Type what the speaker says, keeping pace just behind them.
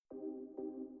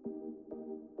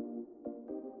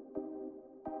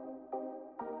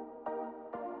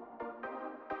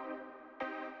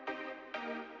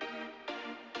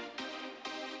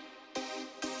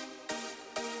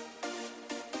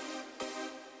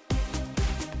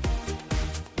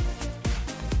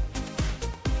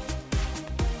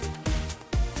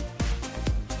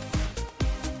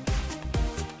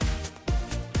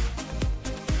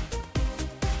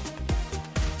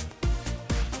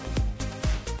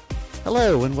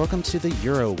Hello, and welcome to the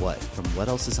Euro What from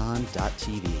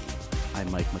WhatElseIsOn.tv.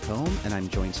 I'm Mike McComb, and I'm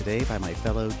joined today by my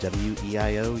fellow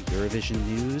WEIO Eurovision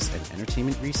News and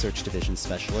Entertainment Research Division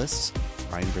specialists,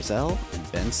 Ryan Brazel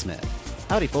and Ben Smith.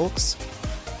 Howdy, folks.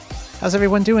 How's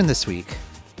everyone doing this week?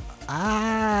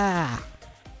 That's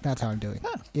how I'm doing.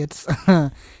 Huh. It's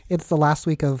the last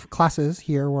week of classes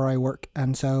here where I work,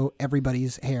 and so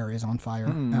everybody's hair is on fire,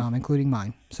 including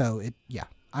mine. So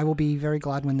I will be very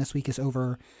glad when this week is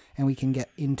over and we can get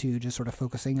into just sort of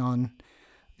focusing on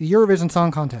the Eurovision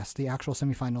Song Contest, the actual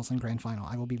semifinals and grand final.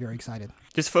 I will be very excited.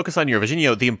 Just focus on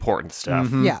Eurovision, the important stuff.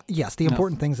 Mm-hmm. The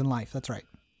important things in life. That's right.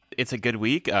 It's a good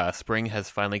week. Spring has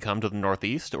finally come to the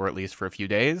Northeast, or at least for a few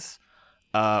days.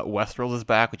 Westworld is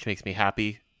back, which makes me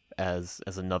happy as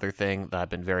another thing that I've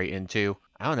been very into.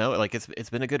 I don't know, it's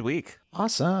been a good week.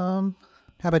 Awesome.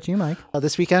 How about you, Mike?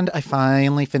 This weekend, I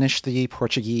finally finished the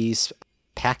Portuguese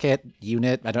packet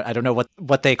unit. I don't know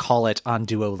what they call it on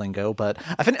Duolingo, but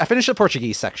I finished the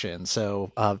Portuguese section.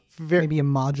 So maybe a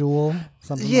module.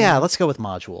 Something. Yeah, let's go with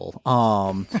module.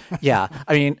 Yeah,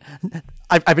 I mean,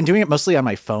 I've been doing it mostly on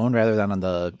my phone rather than on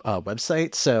the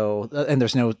website. So and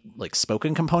there's no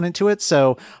spoken component to it.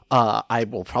 So I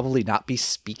will probably not be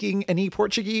speaking any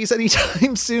Portuguese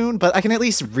anytime soon. But I can at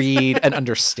least read and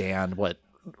understand what.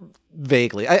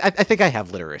 Vaguely. I think I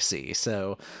have literacy,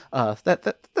 so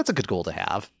that's a good goal to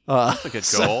have. That's a good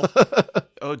goal.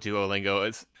 Oh, Duolingo.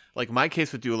 It's my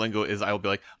case with Duolingo is I will be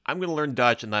like, I'm going to learn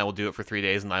Dutch, and I will do it for 3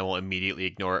 days, and I will immediately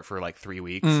ignore it for 3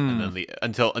 weeks, and then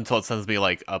until it sends me a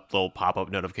little pop-up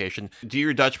notification. Do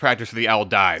your Dutch practice or the owl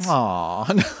dies.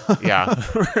 Aw. Yeah.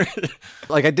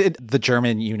 I did the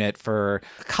German unit for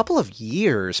a couple of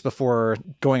years before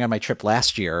going on my trip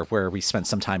last year, where we spent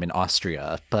some time in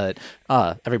Austria. But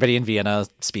everybody in Vienna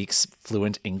speaks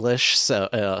fluent English, so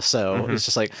it's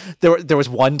just there was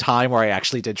one time where I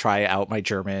actually did try out my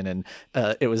German, and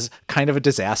it was kind of a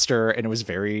disaster, and it was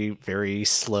very, very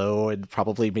slow, and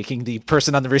probably making the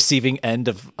person on the receiving end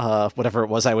of whatever it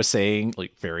was I was saying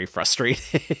very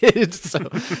frustrated. So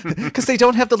because they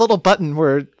don't have the little button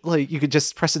where you could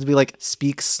just press it to be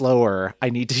speak slower.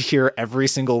 I need to hear every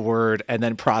single word and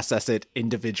then process it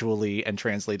individually and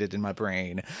translate it in my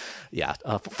brain. Yeah,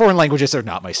 foreign languages are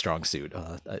not my strong suit.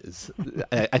 I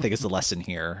think it's the lesson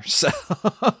here. So.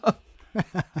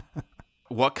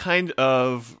 What kind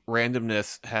of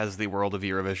randomness has the world of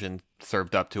Eurovision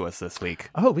served up to us this week?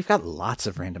 Oh, we've got lots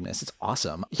of randomness. It's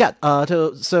awesome. Yeah,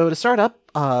 to start up,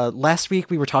 last week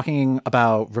we were talking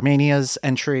about Romania's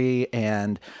entry,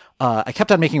 and I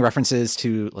kept on making references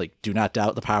to, do not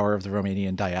doubt the power of the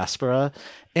Romanian diaspora.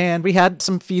 And we had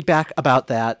some feedback about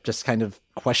that, just kind of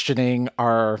questioning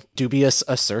our dubious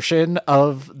assertion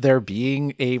of there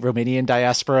being a Romanian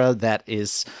diaspora that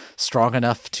is strong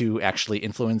enough to actually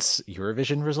influence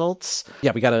Eurovision results.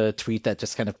 Yeah, we got a tweet that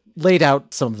just kind of laid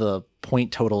out some of the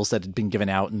point totals that had been given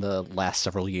out in the last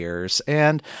several years.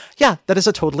 And yeah, that is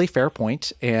a totally fair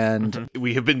point. And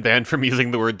we have been banned from using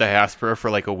the word diaspora for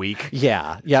a week.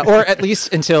 Yeah. Or at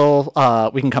least until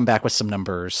we can come back with some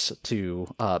numbers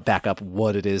to back up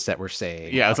what it is that we're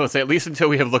saying. Yeah, I was going to say, at least until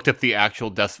we have looked up the actual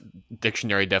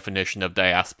dictionary definition of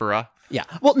diaspora. Yeah.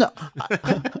 Well, no,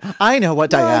 I know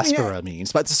what diaspora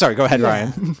means, but sorry, go ahead,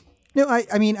 Ryan. No,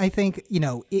 I mean, I think,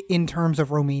 in terms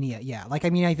of Romania, yeah. I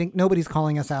think nobody's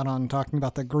calling us out on talking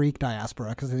about the Greek diaspora,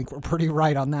 because I think we're pretty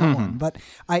right on that one. But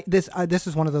this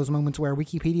is one of those moments where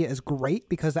Wikipedia is great,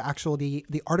 because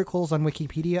the articles on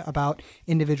Wikipedia about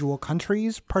individual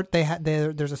countries,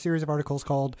 there's a series of articles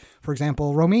called, for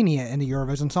example, Romania in the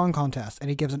Eurovision Song Contest,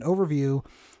 and it gives an overview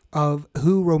of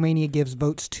who Romania gives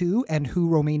votes to and who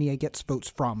Romania gets votes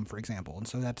from, for example. And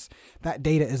so that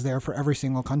data is there for every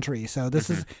single country. So this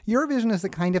is Eurovision is the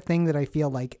kind of thing that I feel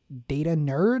like data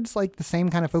nerds, the same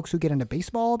kind of folks who get into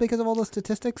baseball because of all the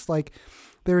statistics,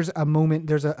 there's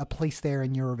a place there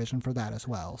in Eurovision for that as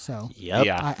well. So yep.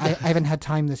 Yeah. I haven't had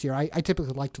time this year. I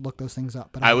typically like to look those things up,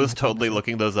 but I was totally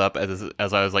looking those up as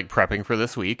I was prepping for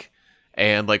this week.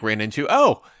 And ran into,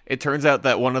 it turns out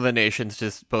that one of the nations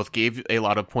just both gave a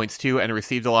lot of points to and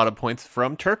received a lot of points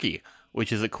from Turkey,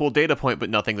 which is a cool data point, but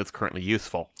nothing that's currently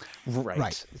useful.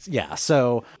 Right. Yeah.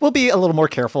 So we'll be a little more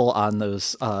careful on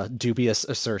those dubious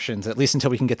assertions, at least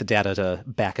until we can get the data to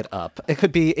back it up. It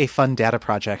could be a fun data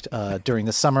project during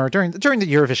the summer, during the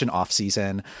Eurovision off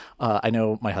season. I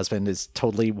know my husband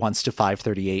totally wants to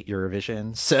 538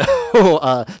 Eurovision, so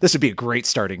this would be a great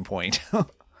starting point.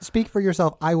 Speak for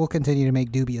yourself. I will continue to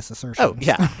make dubious assertions. Oh,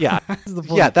 yeah. That's the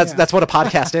point. Yeah, that's what a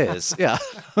podcast is. Yeah.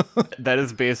 That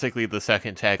is basically the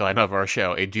second tagline of our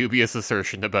show, a dubious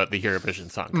assertion about the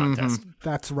Eurovision Song Contest.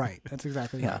 That's right. That's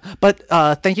exactly right. But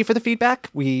thank you for the feedback.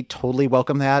 We totally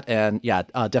welcome that. And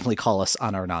definitely call us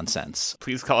on our nonsense.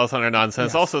 Please call us on our nonsense.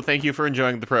 Yes. Also, thank you for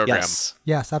enjoying the program. Yes.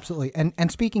 Yes, absolutely.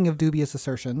 And speaking of dubious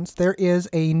assertions, there is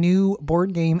a new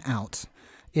board game out.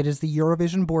 It is the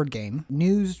Eurovision board game.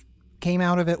 News came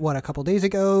out of it, a couple days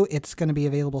ago. It's going to be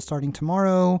available starting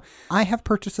tomorrow. I have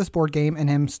purchased this board game and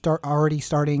am already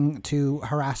starting to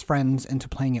harass friends into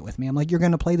playing it with me. I'm like, you're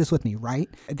going to play this with me, right?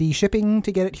 The shipping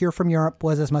to get it here from Europe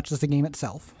was as much as the game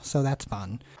itself, so that's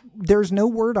fun. There's no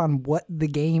word on what the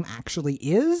game actually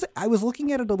is. I was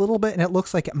looking at it a little bit, and it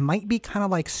looks like it might be kind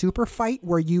of like Super Fight,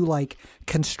 where you like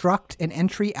construct an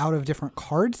entry out of different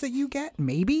cards that you get,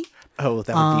 maybe. Oh,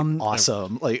 that would be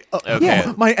awesome. Like, Okay.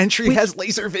 yeah, my entry has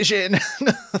laser vision.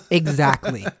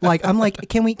 Exactly. Like, I'm like,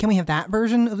 can we have that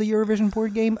version of the Eurovision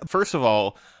board game? First of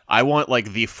all, I want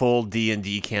like the full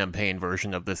D&D campaign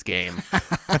version of this game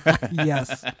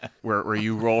Yes. where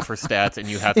you roll for stats and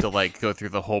you have to like go through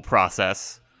the whole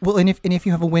process. Well, and if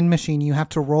you have a wind machine, you have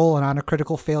to roll, and on a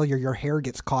critical failure, your hair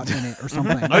gets caught in it or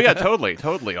something. Oh yeah, totally.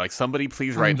 Like somebody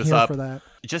please write I'm this here up. for that.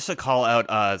 Just to call out,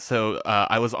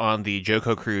 I was on the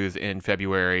Joko cruise in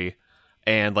February,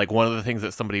 and like one of the things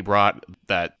that somebody brought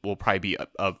that will probably be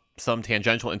of some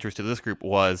tangential interest to this group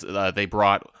was they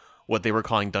brought what they were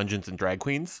calling Dungeons and Drag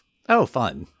Queens, Oh,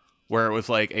 fun. where it was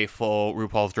like a full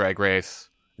RuPaul's Drag Race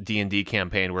D&D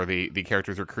campaign where the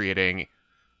characters were creating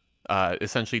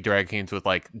essentially drag queens with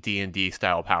like D&D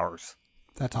style powers.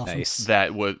 That's awesome. Nice.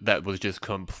 That was just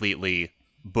completely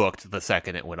booked the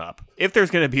second it went up. If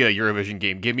there's going to be a Eurovision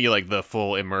game, give me like the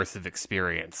full immersive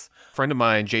experience. A friend of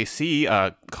mine,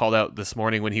 JC, called out this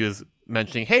morning when he was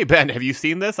mentioning, "Hey Ben, have you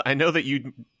seen this? I know that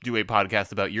you do a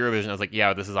podcast about Eurovision." I was like,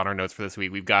 "Yeah, this is on our notes for this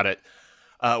week. We've got it."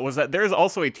 Was that there's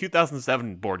also a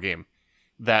 2007 board game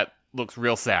that looks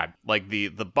real sad. Like the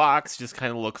box just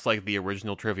kind of looks like the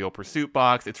original Trivial Pursuit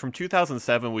box. It's from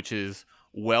 2007, which is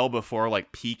well before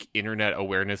like peak internet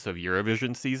awareness of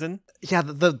Eurovision season. Yeah,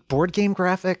 the board game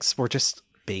graphics were just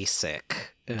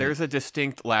basic. There's a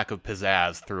distinct lack of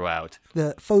pizzazz throughout.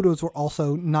 The photos were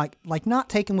also not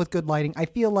taken with good lighting. I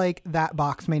feel like that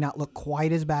box may not look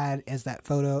quite as bad as that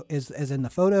photo as in the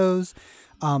photos.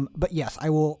 But yes, I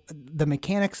will. The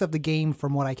mechanics of the game,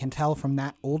 from what I can tell from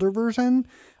that older version,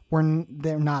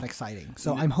 they're not exciting.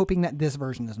 So I'm hoping that this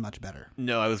version is much better.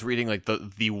 No, I was reading like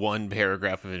the one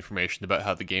paragraph of information about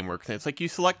how the game works, and it's like you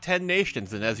select 10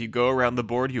 nations, and as you go around the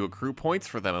board, you accrue points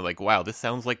for them. I'm like, wow, this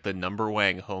sounds like the Number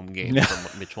Wang home game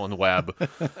from Mitchell and Webb,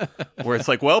 where it's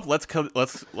like, well, let's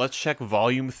check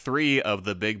volume 3 of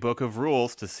the Big Book of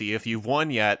Rules to see if you've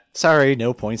won yet. Sorry,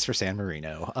 no points for San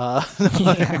Marino.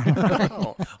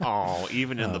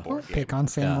 Even in the board game, Pick on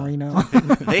San Marino.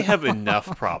 they have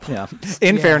enough problems. Yeah.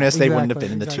 In fairness, they wouldn't have exactly,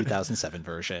 been in the exactly. 2007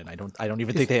 version. I don't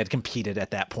even think they had competed at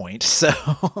that point. So,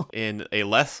 In a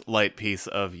less light piece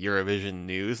of Eurovision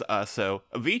news, so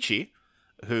Avicii,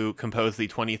 who composed the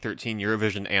 2013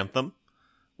 Eurovision anthem,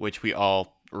 which we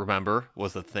all remember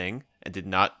was a thing and did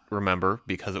not remember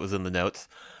because it was in the notes,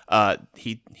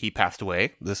 he passed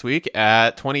away this week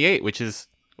at 28, which is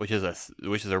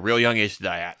a real young age to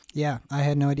die at. Yeah, I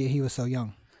had no idea he was so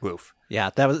young. Woof.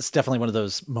 yeah, that was definitely one of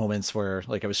those moments where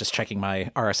like I was just checking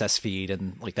my RSS feed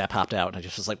and like that popped out and I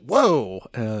just was like, whoa,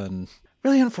 and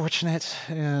really unfortunate.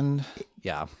 And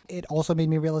yeah, It also made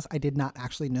me realize I did not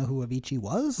actually know who Avicii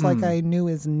was. Like, I knew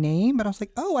his name, but I was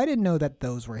like, oh, I didn't know that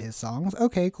those were his songs.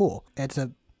 Okay, cool. It's a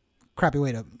crappy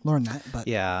way to learn that, but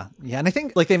yeah. And I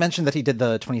think like they mentioned that he did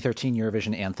the 2013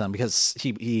 Eurovision anthem because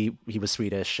he was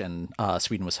Swedish and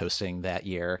Sweden was hosting that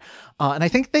year. And I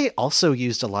think they also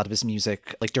used a lot of his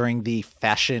music like during the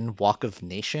Fashion Walk of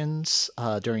Nations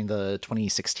during the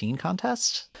 2016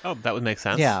 contest. Oh, that would make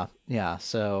sense. Yeah.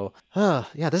 So,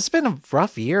 this has been a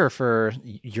rough year for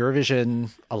Eurovision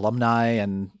alumni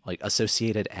and like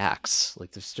associated acts.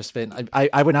 Like there's just been,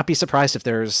 I would not be surprised if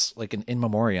there's like an in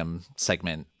memoriam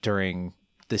segment during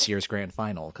this year's grand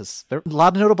final because there are a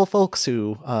lot of notable folks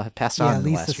who have passed on in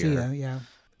the last year. Yeah.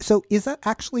 So is that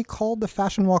actually called the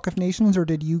Fashion Walk of Nations, or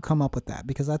did you come up with that?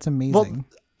 Because that's amazing.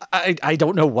 Well, I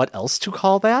don't know what else to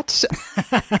call that.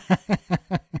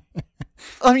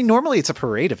 I mean, normally it's a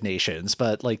parade of nations,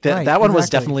 but like that one was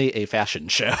definitely a fashion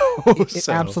show. It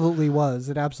absolutely was.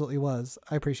 It absolutely was.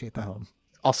 I appreciate that.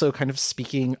 Also, kind of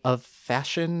speaking of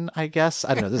fashion, I guess.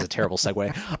 I don't know. This is a terrible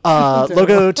segue.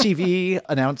 Logo TV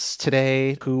announced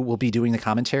today who will be doing the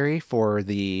commentary for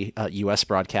the U.S.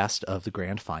 broadcast of the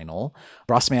grand final.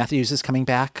 Ross Matthews is coming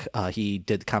back. He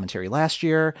did the commentary last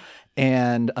year.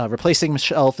 And replacing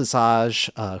Michelle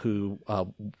Visage, who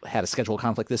had a schedule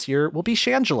conflict this year, will be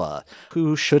Shangela,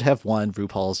 who should have won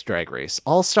RuPaul's Drag Race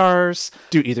All-Stars.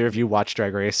 Do either of you watch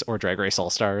Drag Race or Drag Race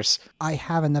All-Stars? I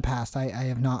have in the past. I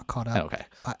have not caught up. Oh, okay.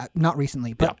 Not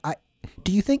recently, but yeah.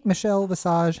 Do you think Michelle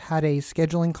Visage had a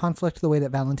scheduling conflict the way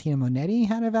that Valentina Monetti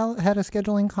had a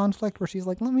scheduling conflict where she's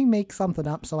like, let me make something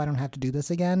up so I don't have to do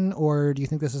this again? Or do you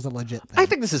think this is a legit thing? I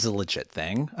think this is a legit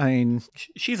thing. I mean,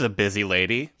 she's a busy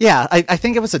lady. Yeah, I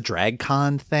think it was a drag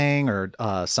con thing or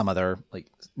some other like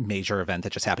major event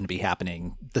that just happened to be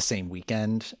happening the same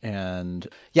weekend. And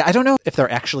yeah, I don't know if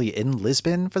they're actually in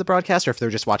Lisbon for the broadcast or if they're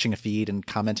just watching a feed and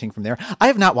commenting from there. I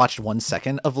have not watched 1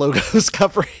 second of Logo's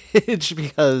coverage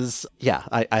because, yeah,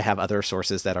 I have other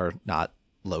sources that are not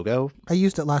Logo. I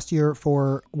used it last year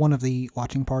for one of the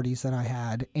watching parties that I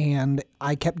had, and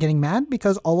I kept getting mad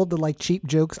because all of the like cheap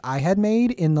jokes I had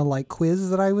made in the like quiz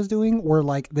that I was doing were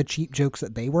like the cheap jokes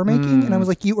that they were making, and I was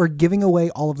like, you are giving away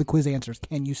all of the quiz answers.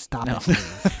 Can you stop it,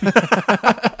 please?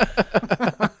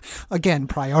 Again,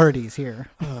 priorities here.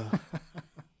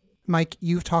 Mike,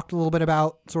 you've talked a little bit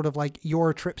about sort of like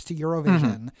your trips to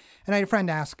Eurovision, and I had a friend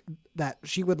ask that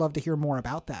she would love to hear more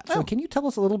about that. So can you tell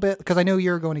us a little bit, because I know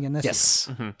you're going again this year.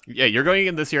 Yes. Yeah, you're going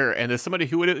again this year, and as somebody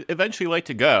who would eventually like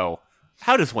to go,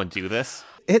 how does one do this?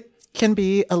 It can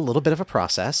be a little bit of a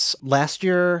process. Last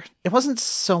year, it wasn't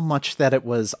so much that it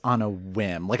was on a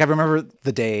whim. Like I remember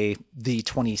the day the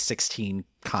 2016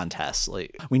 contest,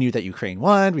 like we knew that Ukraine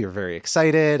won. We were very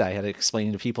excited. I had to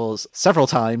explain to people several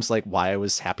times like why I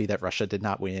was happy that Russia did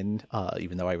not win,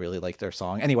 even though I really liked their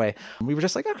song. Anyway, we were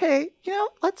just like, okay,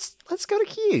 let's go to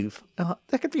Kyiv.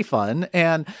 That could be fun.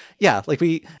 And yeah, like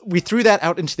we threw that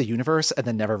out into the universe and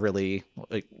then never really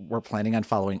were planning on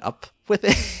following up with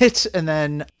it. And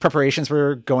then preparations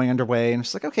were going underway and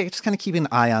it's like, okay, just kind of keeping an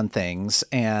eye on things.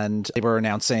 And they were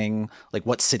announcing like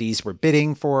what cities were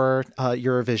bidding for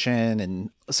Eurovision.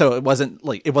 And so it wasn't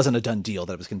a done deal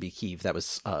that it was going to be Kyiv that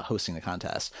was hosting the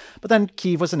contest. But then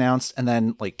Kyiv was announced and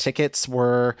then like tickets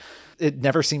it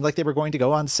never seemed like they were going to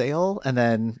go on sale. And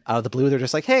then out of the blue, they're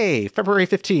just like, hey, February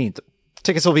 15th,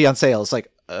 tickets will be on sale. It's like,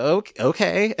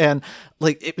 okay. And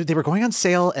like they were going on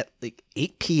sale at like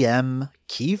 8 p.m.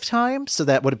 Kyiv time. So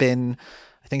that would have been,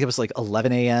 I think it was like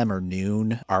 11 a.m. or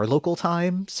noon our local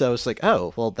time. So it's like,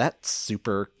 oh, well, that's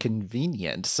super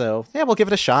convenient. So yeah, we'll give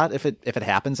it a shot. If it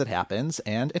happens, it happens.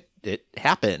 And it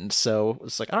happened. So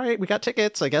it's like, all right, we got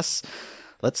tickets. I guess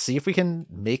let's see if we can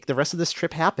make the rest of this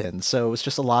trip happen. So it was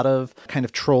just a lot of kind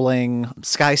of trolling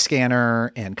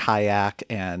Skyscanner and Kayak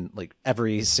and like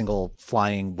every single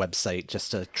flying website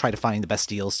just to try to find the best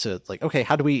deals to like, okay,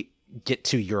 how do we get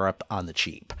to Europe on the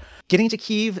cheap? Getting to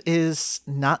Kyiv is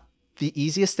not the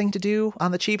easiest thing to do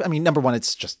on the cheap. I mean, number one,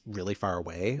 it's just really far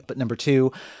away. But number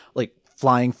two, like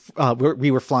flying,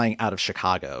 we were flying out of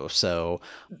Chicago. So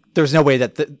there's no way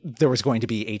that there was going to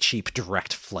be a cheap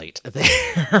direct flight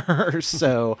there.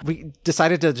 So we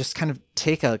decided to just kind of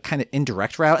take a kind of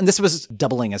indirect route. And this was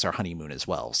doubling as our honeymoon as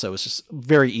well. So it was just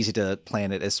very easy to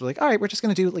plan it as like, all right, we're just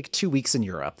going to do like 2 weeks in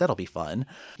Europe. That'll be fun.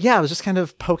 Yeah, I was just kind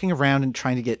of poking around and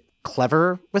trying to get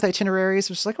clever with itineraries.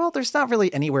 It was like, well, there's not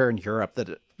really anywhere in Europe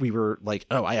that we were like,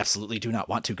 oh, I absolutely do not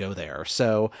want to go there.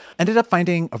 So ended up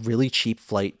finding a really cheap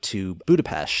flight to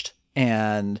Budapest.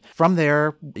 And from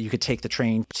there, you could take the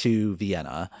train to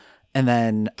Vienna. And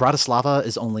then Bratislava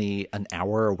is only an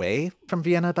hour away from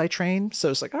Vienna by train. So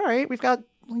it's like, all right, we've got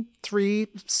 3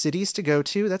 cities to go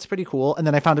to. That's pretty cool. And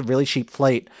then I found a really cheap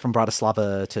flight from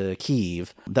Bratislava to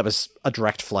Kyiv that was a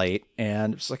direct flight.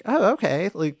 And it's like, oh, okay.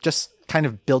 Like just kind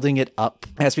of building it up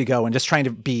as we go and just trying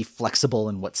to be flexible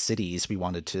in what cities we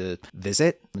wanted to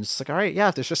visit. And it's like, all right, yeah,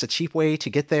 if there's just a cheap way to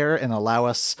get there and allow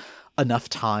us enough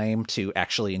time to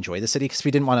actually enjoy the city, because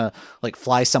we didn't want to like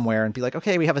fly somewhere and be like,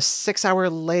 okay, we have a 6-hour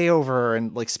layover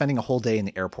and like spending a whole day in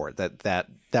the airport. That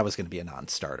was going to be a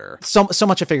non-starter. So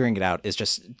much of figuring it out is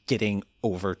just getting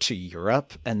over to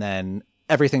Europe, and then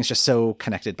everything's just so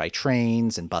connected by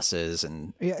trains and buses.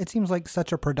 And yeah, it seems like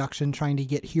such a production trying to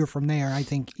get here from there, I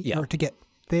think, or to get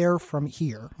there from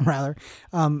here rather,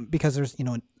 because there's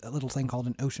a little thing called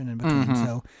an ocean in between.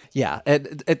 So yeah,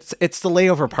 it's the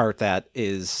layover part that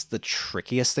is the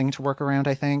trickiest thing to work around,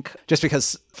 I think, just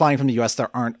because flying from the US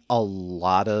there aren't a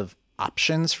lot of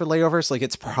options for layovers. Like,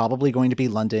 it's probably going to be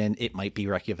London. It might be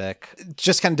Reykjavik,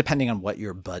 just kind of depending on what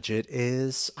your budget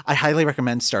is. I highly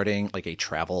recommend starting like a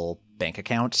travel bank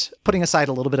account, putting aside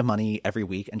a little bit of money every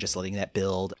week and just letting that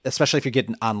build, especially if you get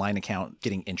an online account,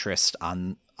 getting interest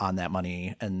on that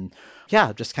money. And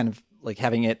yeah, just kind of like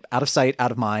having it out of sight,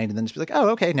 out of mind, and then just be like, oh,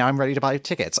 okay, now I'm ready to buy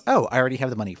tickets. Oh, I already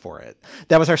have the money for it.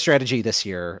 That was our strategy this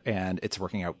year, and it's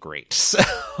working out great. So.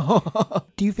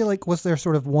 Do you feel like, was there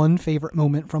sort of one favorite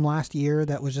moment from last year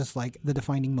that was just like the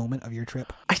defining moment of your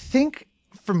trip? I think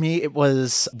for me, it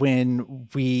was when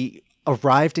we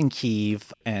arrived in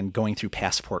Kyiv and going through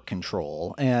passport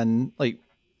control. And like,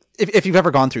 if you've ever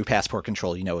gone through passport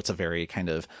control, you know it's a very kind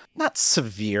of, not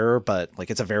severe, but like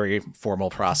it's a very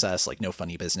formal process, like no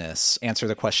funny business, answer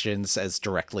the questions as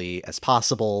directly as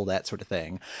possible, that sort of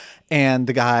thing. And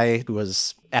the guy who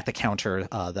was at the counter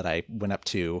that I went up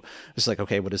to was like,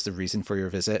 okay, what is the reason for your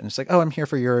visit? And it's like, oh, I'm here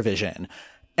for Eurovision.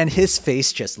 And his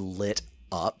face just lit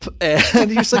up, and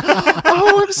he was like,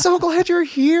 oh, I'm so glad you're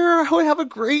here. I have a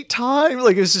great time.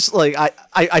 Like, it was just like,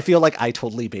 I feel like I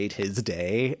totally made his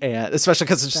day, and especially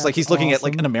because it's just like he's looking at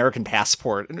like an American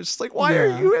passport, and it's just like, why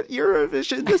are you at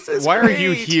Eurovision? This is why great. are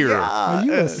you here? Yeah. Are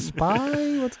you a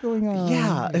spy? What's going on?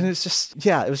 Yeah, and it's just,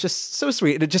 yeah, it was just so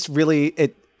sweet, and it just really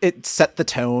it set the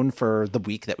tone for the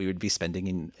week that we would be spending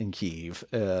in Kyiv.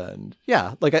 And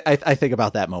yeah, like I think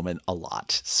about that moment a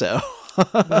lot. So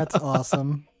that's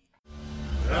awesome.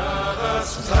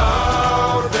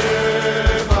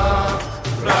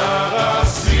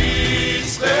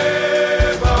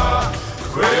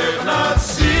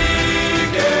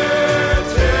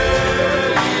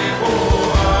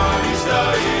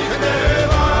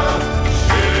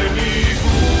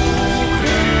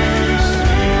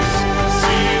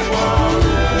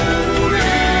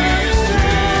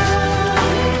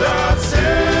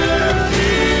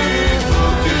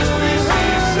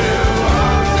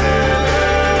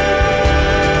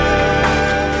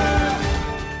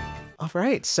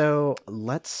 Right, so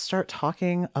let's start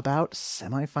talking about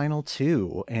semifinal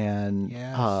 2. And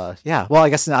yeah, well, I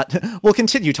guess not. We'll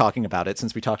continue talking about it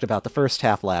since we talked about the first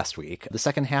half last week. The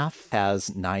second half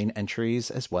has 9 entries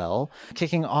as well.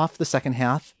 Kicking off the second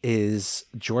half is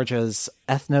Georgia's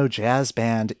ethno jazz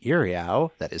band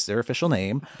Iriau. That is their official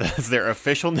name. That's their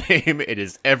official name. It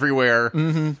is everywhere.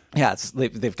 Mm-hmm. Yeah,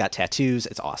 they've got tattoos.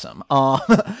 It's awesome.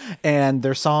 And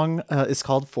their song is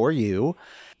called For You.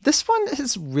 This one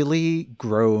has really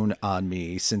grown on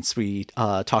me since we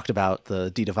talked about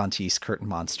the Dita Von Teese Curtain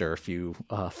Monster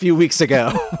a few weeks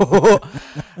ago.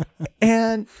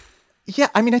 And yeah,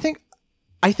 I mean,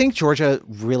 I think Georgia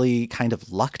really kind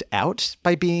of lucked out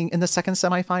by being in the second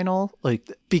semifinal,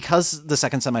 like because the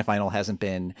second semifinal hasn't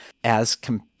been as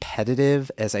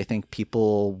competitive as I think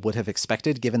people would have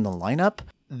expected given the lineup.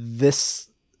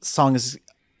 This song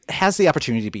has the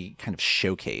opportunity to be kind of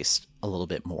showcased a little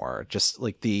bit more, just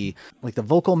like the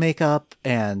vocal makeup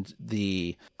and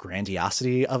the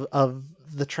grandiosity of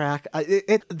the track.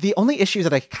 The only issue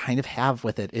that I kind of have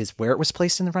with it is where it was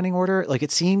placed in the running order. Like, it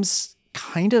seems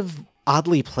kind of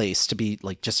oddly placed to be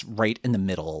like just right in the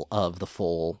middle of the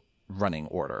full running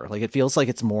order. Like, it feels like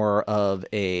it's more of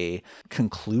a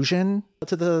conclusion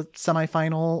to the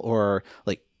semifinal, or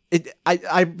like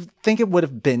I think it would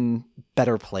have been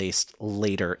better placed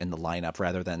later in the lineup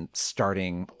rather than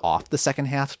starting off the second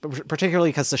half, particularly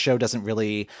because the show doesn't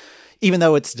really, even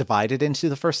though it's divided into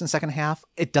the first and second half,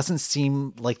 it doesn't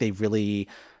seem like they really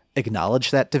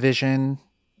acknowledge that division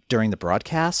during the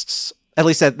broadcasts. At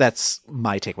least that's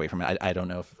my takeaway from it. I don't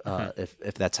know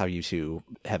if that's how you two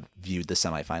have viewed the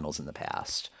semifinals in the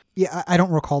past. Yeah, I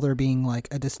don't recall there being like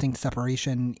a distinct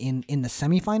separation in the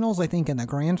semifinals. I think in the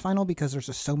grand final, because there's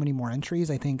just so many more entries,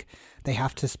 I think they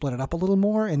have to split it up a little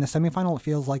more. In the semifinal, it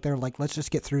feels like they're like, let's just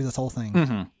get through this whole thing.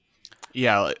 Mm-hmm.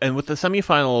 Yeah, and with the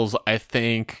semifinals, I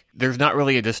think there's not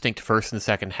really a distinct first and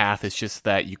second half. It's just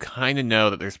that you kind of know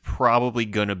that there's probably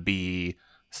going to be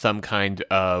some kind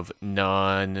of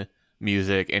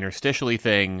non-music interstitially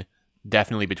thing,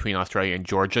 definitely between Australia and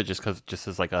Georgia, just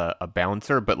as like a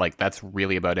balancer, but like that's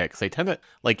really about it, because they tend to,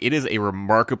 like, it is a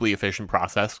remarkably efficient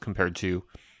process compared to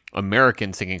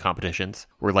American singing competitions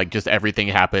where like just everything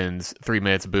happens 3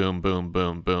 minutes, boom, boom,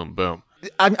 boom, boom, boom.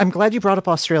 I'm glad you brought up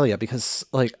Australia, because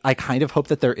like I kind of hope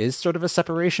that there is sort of a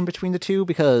separation between the two,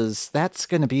 because that's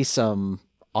going to be some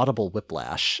audible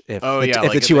whiplash if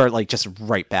the two are like just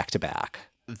right back to back.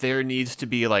 There needs to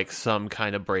be like some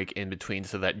kind of break in between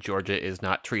so that Georgia is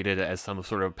not treated as some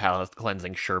sort of palate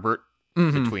cleansing sherbet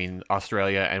between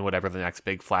Australia and whatever the next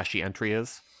big flashy entry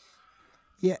is.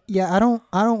 Yeah. I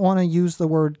don't want to use the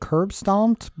word curb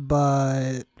stomped,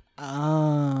 but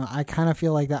I kind of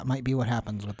feel like that might be what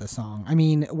happens with this song. I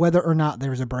mean, whether or not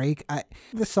there's a break,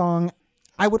 this song,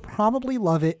 I would probably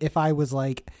love it if I was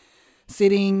like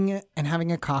sitting and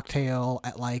having a cocktail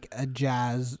at like a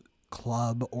jazz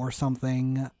club or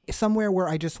something, somewhere where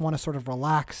I just want to sort of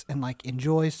relax and like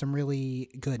enjoy some really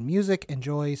good music,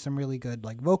 enjoy some really good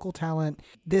like vocal talent.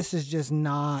 This is just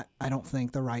not, I don't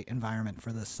think, the right environment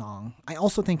for this song. I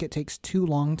also think it takes too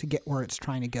long to get where it's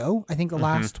trying to go. I think the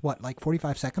last,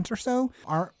 45 seconds or so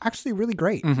are actually really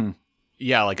great. Mm-hmm.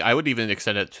 Yeah, like I would even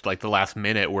extend it to like the last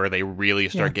minute where they really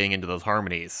start getting into those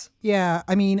harmonies. Yeah,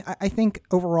 I mean, I think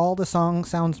overall the song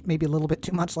sounds maybe a little bit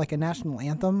too much like a national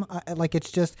anthem. Like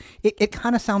it's just, it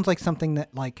kind of sounds like something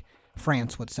that like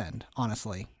France would send,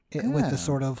 honestly, with the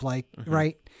sort of like,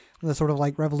 right? The sort of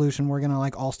like revolution, we're going to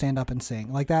like all stand up and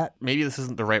sing like that. Maybe this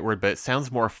isn't the right word, but it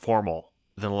sounds more formal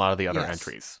than a lot of the other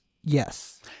entries.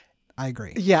 Yes, I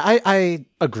agree. Yeah, I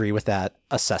agree with that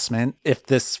assessment. If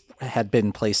this had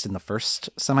been placed in the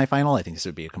first semifinal, I think this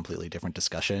would be a completely different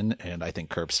discussion, and I think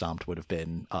Curb Stomped would have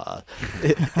been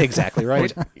exactly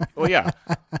right. Well, yeah.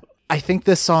 I think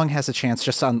this song has a chance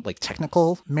just on like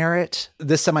technical merit.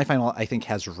 This semifinal, I think,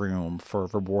 has room for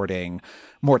rewarding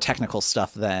more technical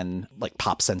stuff than like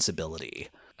pop sensibility.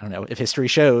 I don't know if history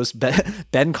shows,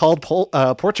 Ben called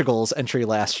Portugal's entry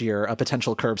last year a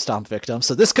potential curb stomp victim,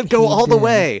 so this could go all the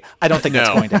way. I don't think that's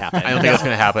going to happen. I don't think that's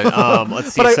going to happen.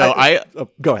 Let's see.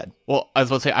 Go ahead. Well, I was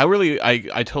about to say,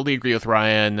 I totally agree with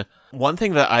Ryan. One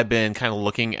thing that I've been kind of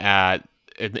looking at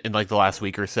in like the last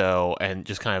week or so, and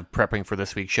just kind of prepping for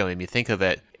this week's show made me think of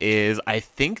it, is I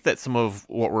think that some of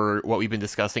what we've been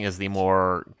discussing as the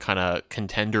more kind of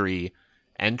contendery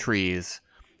entries,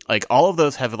 like all of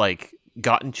those have like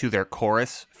gotten to their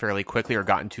chorus fairly quickly, or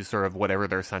gotten to sort of whatever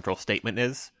their central statement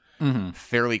is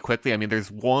fairly quickly. I mean, there's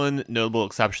one notable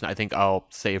exception I think I'll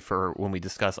save for when we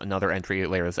discuss another entry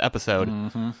later this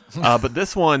episode. But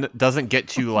this one doesn't get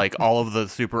to like all of the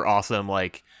super awesome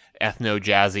like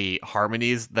ethno-jazzy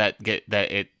harmonies that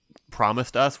it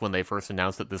promised us when they first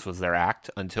announced that this was their act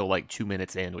until like 2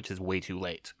 minutes in, which is way too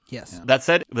late. Yes. Yeah. That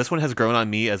said, this one has grown on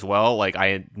me as well. Like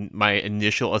my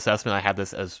initial assessment, I had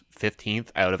this as 15th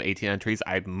out of 18 entries.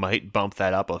 I might bump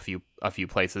that up a few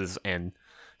places and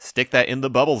stick that in the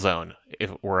bubble zone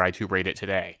were I to rate it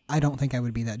today. I don't think I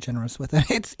would be that generous with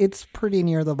it. It's pretty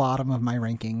near the bottom of my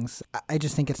rankings. I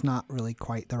just think it's not really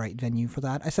quite the right venue for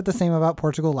that. I said the same about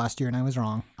Portugal last year, and I was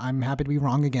wrong. I'm happy to be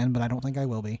wrong again, but I don't think I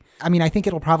will be. I mean, I think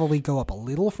it'll probably go up a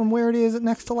little from where it is at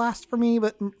next to last for me,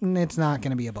 but it's not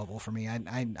going to be a bubble for me. I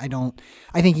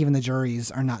think even the juries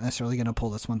are not necessarily going to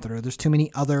pull this one through. There's too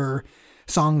many other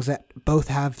songs that both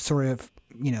have sort of,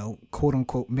 quote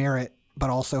unquote merit, but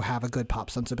also have a good pop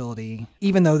sensibility.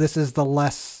 Even though this is the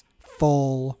less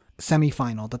full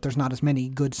semifinal, that there's not as many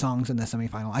good songs in the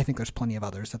semifinal, I think there's plenty of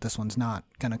others that this one's not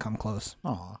going to come close.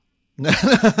 Aw.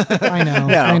 I know.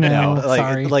 No.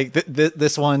 Sorry.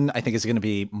 This one, I think, is going to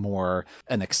be more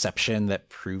an exception that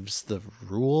proves the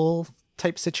rule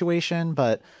type situation.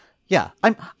 But yeah,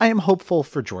 I am hopeful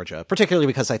for Georgia, particularly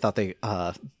because I thought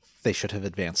they should have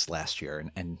advanced last year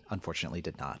and unfortunately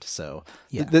did not. So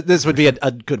this would be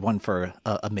a good one for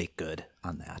a make good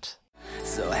on that.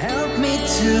 So help me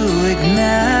to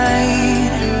ignite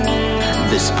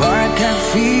the spark I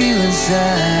feel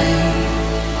inside.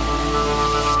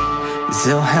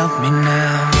 So help me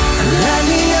now. Light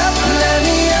me up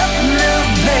now,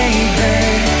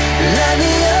 baby. Light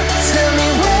me up, tell me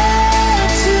where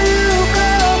to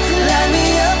go. Light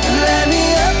me up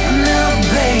now,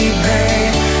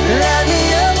 baby. Light me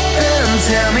up and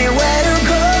tell me where to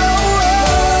go.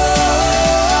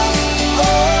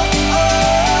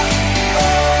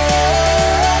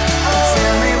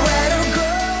 Tell me where to go.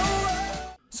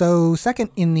 So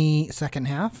second in the second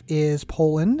half is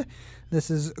Poland. This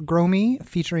is Gromi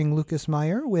featuring Lucas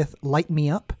Meyer with Light Me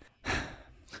Up.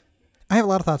 I have a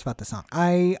lot of thoughts about this song.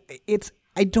 I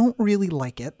don't really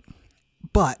like it,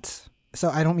 but so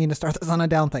I don't mean to start this on a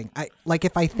down thing.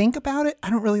 If I think about it, I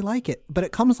don't really like it, but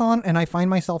it comes on and I find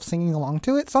myself singing along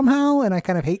to it somehow, and I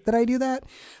kind of hate that I do that.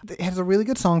 It has a really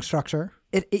good song structure.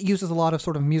 It uses a lot of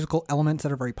sort of musical elements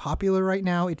that are very popular right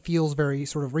now. It feels very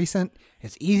sort of recent.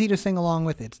 It's easy to sing along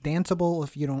with. It's danceable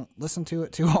if you don't listen to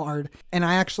it too hard. And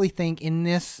I actually think in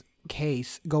this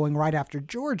case, going right after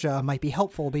Georgia might be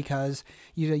helpful because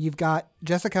you've got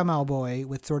Jessica Malboy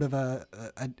with sort of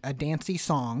a dancey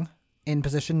song in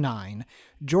position 9.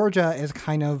 Georgia is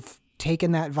kind of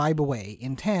taken that vibe away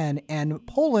in 10. And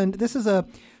Poland, this is a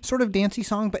sort of dancey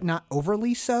song, but not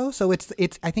overly so. So it's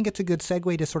I think it's a good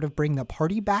segue to sort of bring the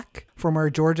party back from where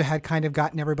Georgia had kind of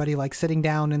gotten everybody like sitting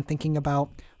down and thinking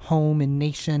about home and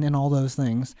nation and all those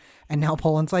things. And now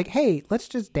Poland's like, hey, let's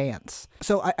just dance.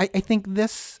 So I think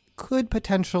this could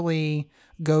potentially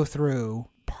go through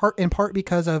in part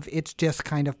because of it's just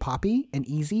kind of poppy and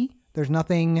easy. There's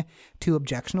nothing too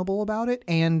objectionable about it.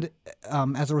 And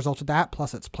as a result of that,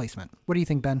 plus its placement. What do you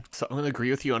think, Ben? So I'm going to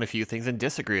agree with you on a few things and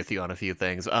disagree with you on a few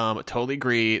things. Totally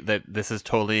agree that this is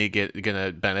totally going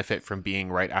to benefit from being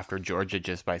right after Georgia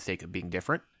just by sake of being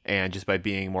different and just by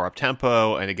being more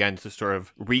up-tempo. And again, just sort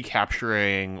of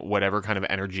recapturing whatever kind of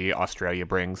energy Australia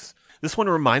brings. This one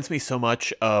reminds me so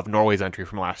much of Norway's entry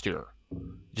from last year.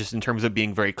 Just in terms of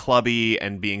being very clubby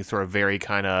and being sort of very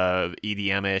kind of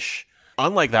EDM-ish.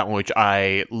 Unlike that one, which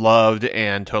I loved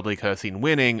and totally could have seen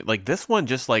winning, like this one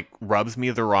just like rubs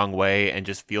me the wrong way and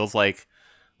just feels like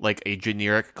a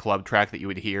generic club track that you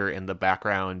would hear in the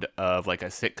background of like a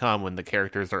sitcom when the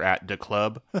characters are at the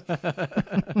club.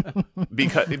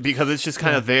 because it's just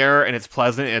kind of there and it's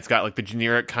pleasant and it's got like the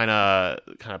generic kind of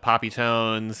poppy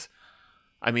tones.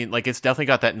 I mean, like, it's definitely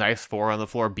got that nice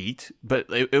 4-on-the-floor beat, but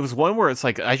it was one where it's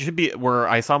like, where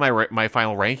I saw my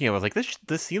final ranking, I was like,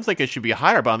 this seems like it should be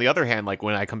higher, but on the other hand, like,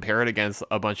 when I compare it against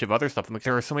a bunch of other stuff, I'm like,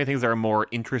 there are so many things that are more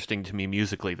interesting to me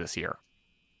musically this year.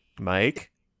 Mike?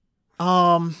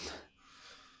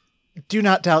 Do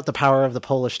not doubt the power of the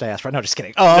Polish diaspora. No, just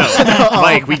kidding. No,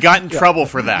 Mike, we got in trouble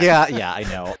for that. Yeah, I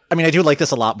know. I mean, I do like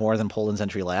this a lot more than Poland's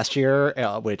entry last year,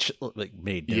 which like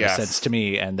made no sense to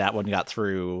me, and that one got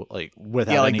through like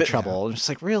without any trouble. I'm just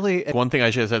like, really? One thing I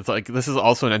should have said is like, this is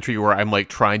also an entry where I'm like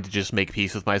trying to just make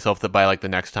peace with myself that by like the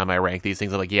next time I rank these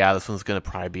things, I'm like, yeah, this one's gonna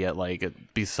probably be at like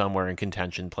be somewhere in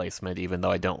contention placement, even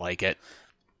though I don't like it.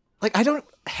 Like, I don't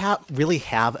really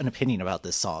have an opinion about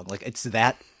this song. Like, it's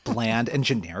that bland and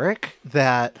generic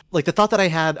that, like, the thought that I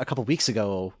had a couple weeks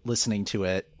ago listening to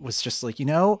it was just like,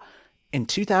 in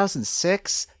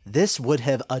 2006, this would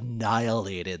have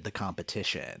annihilated the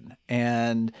competition.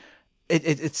 And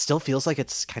it still feels like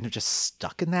it's kind of just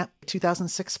stuck in that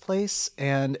 2006 place.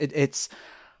 And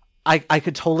I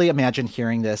could totally imagine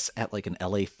hearing this at like an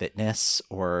LA Fitness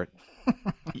or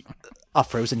a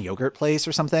frozen yogurt place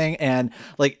or something, and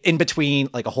like in between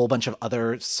like a whole bunch of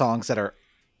other songs that are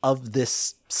of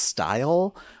this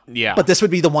style. Yeah, but this would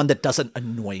be the one that doesn't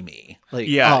annoy me. Like,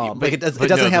 like it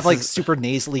doesn't have like super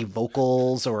nasally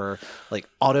vocals or like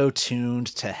auto-tuned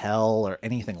to hell or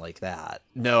anything like that.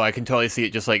 No, I can totally see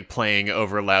it just like playing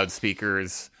over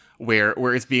loudspeakers where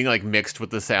it's being like mixed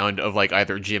with the sound of like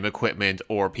either gym equipment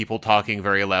or people talking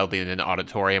very loudly in an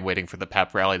auditorium waiting for the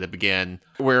pep rally to begin,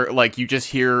 where like you just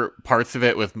hear parts of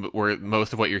it where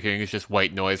most of what you're hearing is just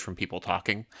white noise from people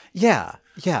talking. Yeah,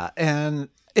 and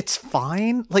it's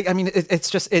fine. Like, I mean, it's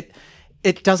just it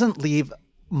doesn't leave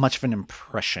much of an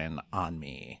impression on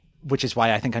me, which is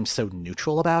why I think I'm so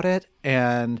neutral about it.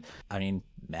 And I mean,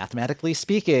 mathematically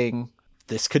speaking,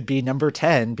 this could be number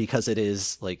 10 because it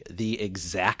is like the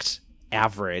exact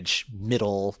average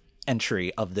middle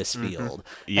entry of this field.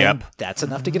 Yep. And that's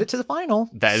enough to get it to the final.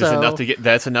 That's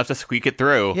enough to squeak it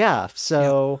through. Yeah.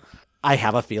 So I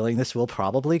have a feeling this will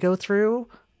probably go through.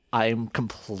 I'm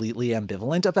completely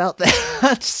ambivalent about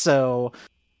that. So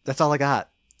that's all I got.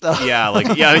 Yeah.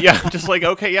 Just like,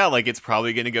 okay, yeah, like it's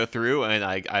probably going to go through, and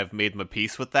I've made my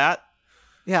peace with that.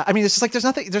 Yeah, I mean, it's just like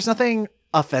there's nothing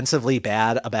offensively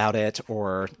bad about it,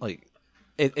 or like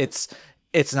it's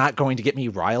not going to get me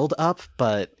riled up,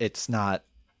 but it's not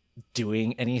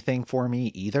doing anything for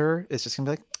me either. It's just gonna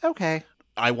be like, okay.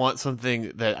 I want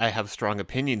something that I have strong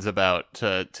opinions about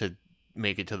to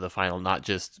make it to the final, not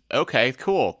just okay,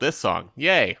 cool, this song,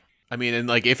 yay. I mean, and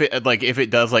like if it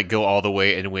does like go all the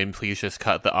way and win, please just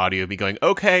cut the audio of me going,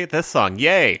 okay, this song,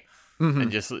 yay, and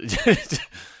just.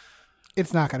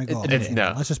 It's not going to go all the way.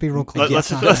 No. Let's just be real clear. Let's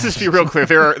just be real clear.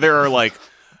 There are like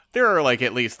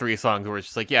at least 3 songs where it's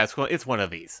just like, yeah, it's one of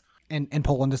these. And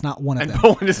Poland is not one of them.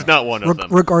 Poland is not one of them.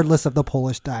 Regardless of the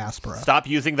Polish diaspora. Stop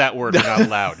using that word. You're not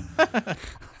allowed. Let our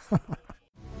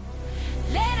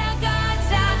guards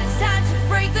down. It's time to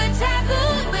break the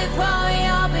taboo before we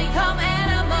all become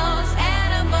animals.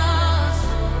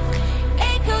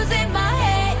 Echoes in my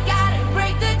head. Gotta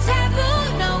break the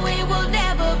taboo. No, we will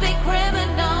never be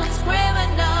criminals.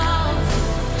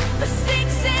 But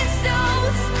sticks and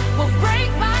stones will break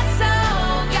my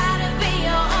soul. Gotta be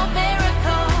your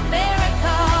miracle.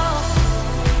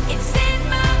 It's in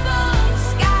my bones.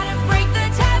 Gotta break the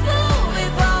taboo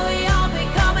before we all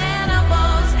become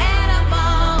animals.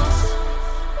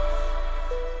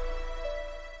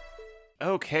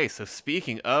 Okay, so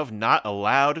speaking of not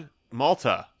allowed,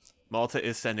 Malta. Malta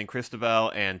is sending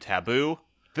Cristobal and Taboo.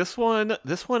 This one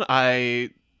I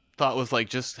thought was like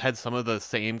just had some of the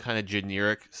same kind of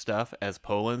generic stuff as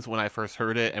Poland's when I first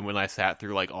heard it, and when I sat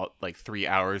through like 3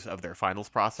 hours of their finals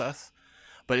process.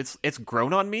 But it's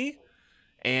grown on me,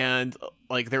 and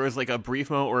like there was like a brief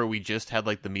moment where we just had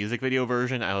like the music video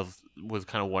version. I was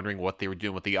kind of wondering what they were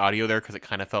doing with the audio there, because it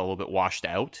kind of felt a little bit washed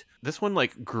out. This one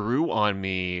like grew on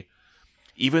me,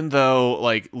 even though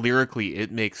like lyrically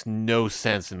it makes no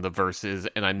sense in the verses,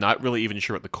 and I'm not really even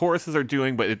sure what the choruses are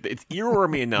doing, but it's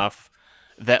earwormy enough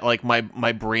that like my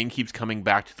brain keeps coming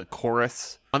back to the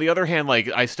chorus. On the other hand, like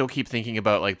I still keep thinking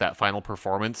about like that final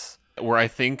performance where I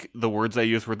think the words I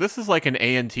used were, "This is like an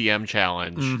ANTM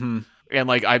challenge." Mm-hmm. And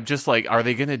like I'm just like, are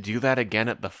they gonna do that again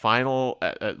at the final?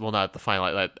 Well, not at the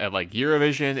final. At like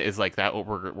Eurovision, is like that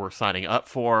what we're signing up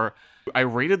for? I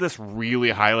rated this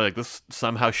really highly. Like this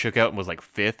somehow shook out and was like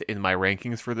 5th in my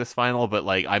rankings for this final, but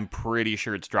like I'm pretty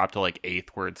sure it's dropped to like 8th,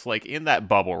 where it's like in that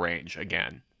bubble range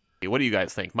again. What do you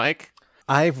guys think, Mike?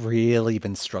 I've really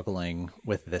been struggling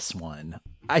with this one.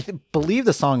 I believe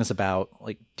the song is about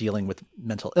like dealing with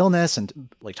mental illness and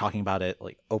like talking about it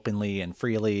like openly and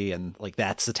freely, and like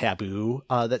that's the taboo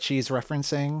that she's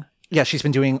referencing. Yeah, she's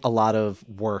been doing a lot of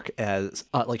work as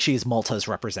like she's Malta's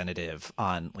representative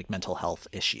on like mental health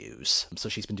issues. So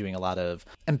she's been doing a lot of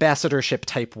ambassadorship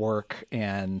type work,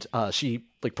 and she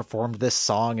like performed this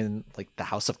song in like the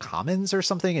House of Commons or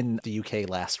something in the UK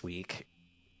last week.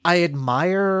 I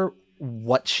admire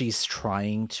what she's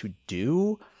trying to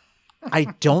do. I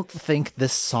don't think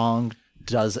this song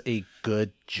does a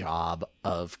good job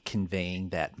of conveying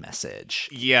that message.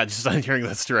 Yeah, just on hearing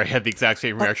that story, I had the exact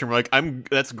same reaction. We're like,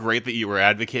 that's great that you were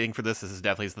advocating for this. This is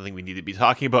definitely something we need to be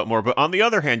talking about more. But on the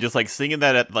other hand, just like singing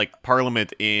that at like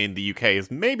Parliament in the UK is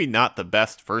maybe not the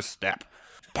best first step.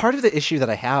 Part of the issue that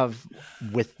I have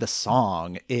with the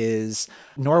song is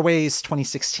Norway's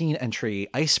 2016 entry,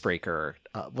 Icebreaker,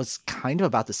 was kind of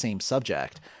about the same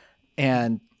subject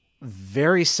and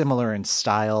very similar in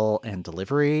style and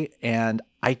delivery. And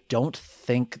I don't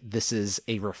think this is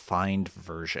a refined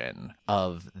version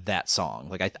of that song.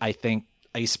 Like, I think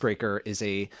Icebreaker is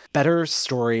a better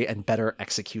story and better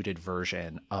executed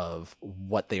version of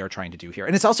what they are trying to do here.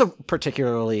 And it's also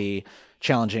particularly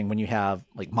challenging when you have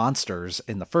like Monsters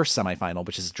in the first semifinal,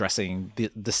 which is addressing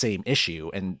the same issue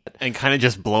and kind of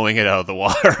just blowing it out of the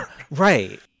water.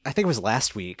 Right. I think it was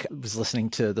last week, I was listening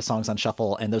to the songs on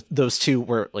shuffle, and those two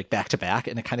were like back to back,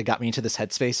 and it kind of got me into this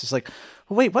headspace. It's like,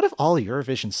 well, wait, what if all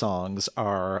Eurovision songs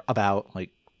are about like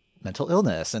mental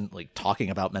illness and like talking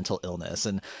about mental illness?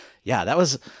 And yeah, that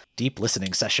was a deep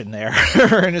listening session there.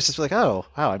 And it's just like, oh,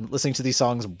 wow, I'm listening to these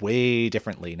songs way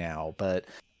differently now. But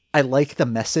I like the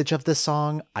message of this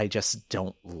song. I just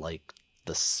don't like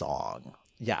the song.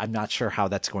 Yeah, I'm not sure how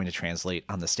that's going to translate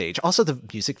on the stage. Also, the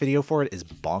music video for it is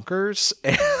bonkers.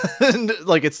 And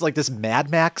like it's like this Mad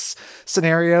Max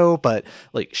scenario, but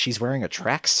like she's wearing a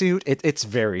tracksuit. It's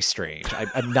very strange.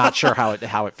 I'm not sure how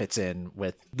it fits in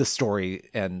with the story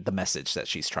and the message that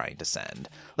she's trying to send.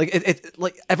 Like it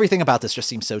like everything about this just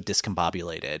seems so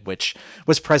discombobulated, which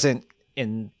was present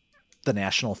in the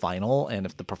national final. And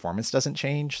if the performance doesn't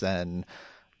change, then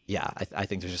yeah, I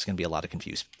think there's just going to be a lot of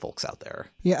confused folks out there.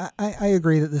 Yeah, I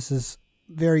agree that this is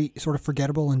very sort of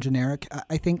forgettable and generic.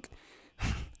 I think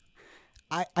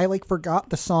I like forgot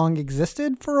the song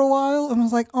existed for a while and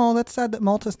was like, oh, that's sad that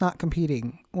Malta's not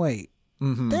competing. Wait,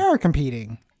 They are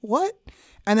competing. What?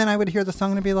 And then I would hear the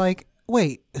song and be like,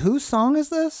 wait, whose song is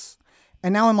this?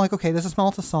 And now I'm like, okay, this is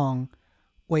Malta's song.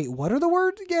 Wait, what are the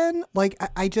words again? Like,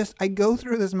 I go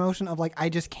through this motion of like, I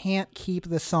just can't keep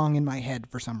this song in my head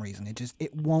for some reason.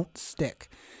 It won't stick.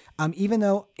 Even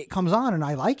though it comes on and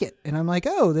I like it. And I'm like,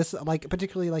 oh, this, like,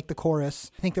 particularly like the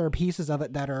chorus. I think there are pieces of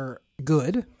it that are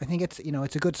good. I think it's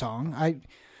a good song.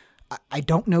 I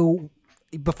don't know.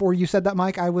 Before you said that,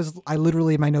 Mike, I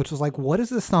literally, my notes was like, what is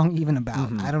this song even about?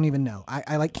 Mm-hmm. I don't even know.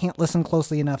 I like can't listen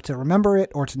closely enough to remember it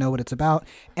or to know what it's about.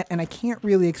 And I can't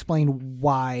really explain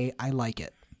why I like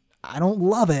it. I don't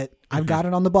love it. I've got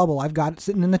it on the bubble. I've got it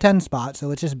sitting in the 10 spot.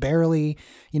 So it's just barely,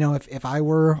 if I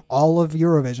were all of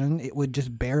Eurovision, it would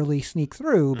just barely sneak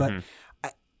through. But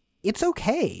it's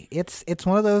okay. It's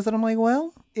one of those that I'm like,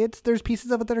 well, there's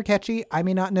pieces of it that are catchy. I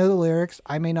may not know the lyrics.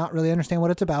 I may not really understand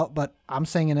what it's about, but I'm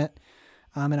singing it.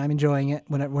 And I'm enjoying it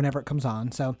whenever it comes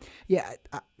on. So yeah,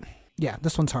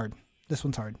 this one's hard.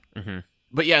 Mm-hmm.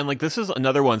 But yeah, and like this is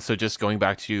another one. So just going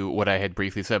back to what I had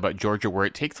briefly said about Georgia, where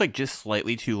it takes like just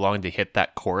slightly too long to hit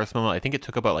that chorus moment. I think it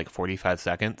took about like 45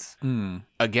 seconds.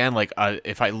 Again, like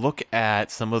if I look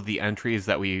at some of the entries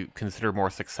that we consider more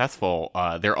successful,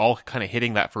 they're all kind of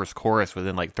hitting that first chorus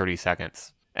within like 30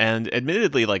 seconds. And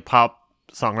admittedly, like, pop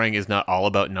songwriting is not all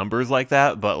about numbers like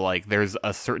that, but like there's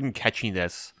a certain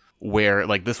catchiness where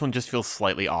like this one just feels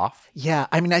slightly off. Yeah,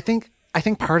 I mean, I think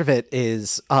part of it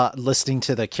is listening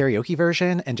to the karaoke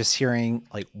version and just hearing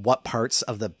like what parts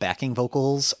of the backing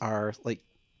vocals are like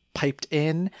piped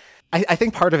in. I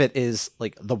think part of it is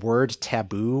like the word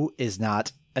taboo is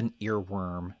not an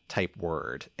earworm type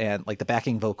word, and like the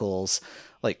backing vocals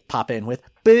like pop in with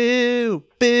boo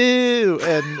boo,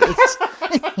 and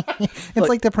it's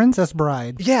like the Princess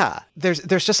Bride. Yeah, there's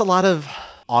just a lot of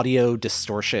audio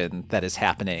distortion that is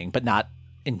happening, but not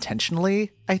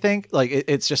intentionally. I think like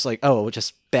it's just like, oh,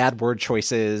 just bad word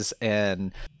choices,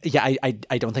 and yeah,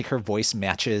 I don't think her voice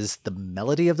matches the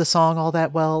melody of the song all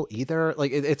that well either.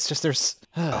 Like it's just there's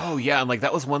oh yeah, and like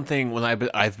that was one thing when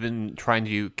I've been trying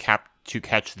to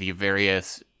catch the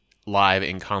various live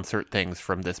in concert things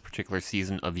from this particular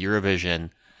season of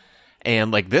Eurovision,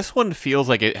 and like this one feels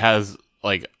like it has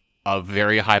like a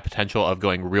very high potential of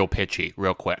going real pitchy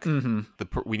real quick. Mm-hmm.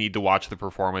 We need to watch the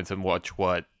performance and watch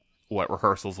what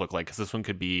rehearsals look like, because this one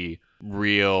could be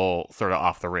real sort of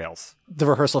off the rails. The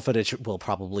rehearsal footage will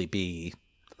probably be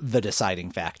the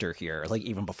deciding factor here, like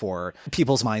even before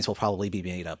people's minds will probably be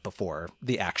made up before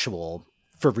the actual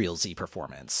for real Z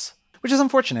performance, which is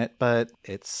unfortunate, but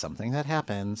it's something that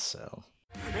happens. So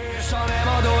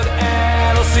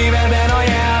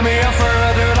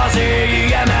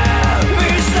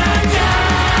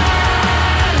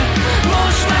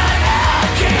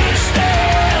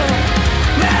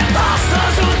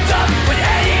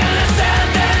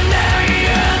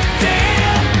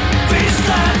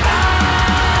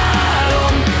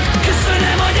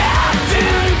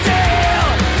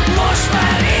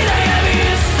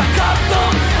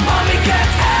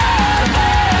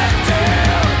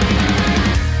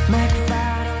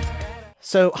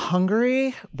So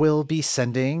Hungary will be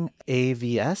sending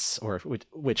AVS, or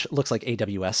which looks like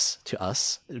AWS to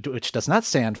us, which does not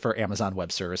stand for Amazon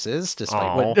Web Services,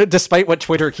 despite what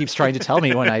Twitter keeps trying to tell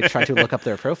me when I try to look up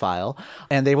their profile.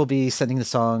 And they will be sending the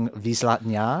song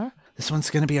Vizslatnyár. This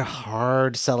one's going to be a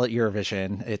hard sell at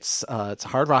Eurovision. It's a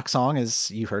hard rock song,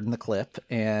 as you heard in the clip,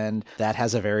 and that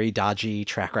has a very dodgy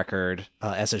track record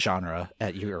as a genre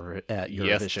at Eurovision.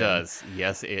 Yes, it does.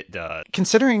 Yes, it does.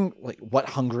 Considering like what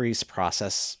Hungary's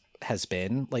process has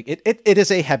been, like it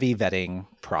is a heavy vetting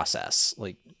process.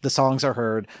 Like the songs are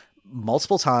heard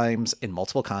multiple times in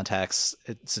multiple contexts.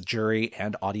 It's a jury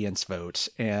and audience vote,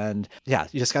 and yeah,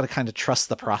 you just got to kind of trust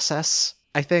the process.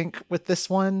 I think with this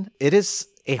one, it is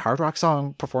a hard rock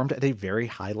song performed at a very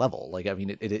high level. Like, I mean,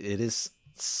 it is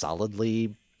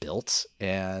solidly built,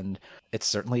 and it's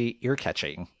certainly ear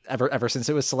catching. Ever since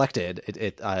it was selected,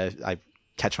 I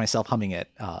catch myself humming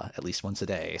it at least once a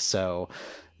day. So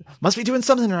must be doing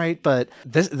something right. But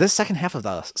this second half of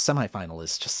the semifinal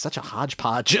is just such a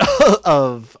hodgepodge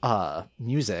of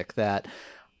music that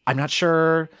I'm not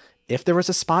sure if there was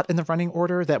a spot in the running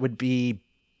order that would be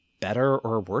better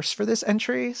or worse for this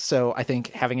entry. So I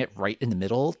think having it right in the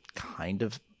middle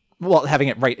having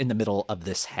it right in the middle of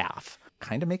this half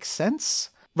kind of makes sense.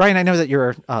 Ryan, I know that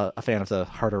you're a fan of the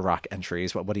harder rock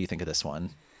entries. What do you think of this one?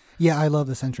 Yeah, I love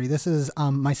this entry. This is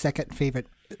my second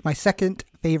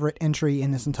favorite entry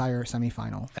in this entire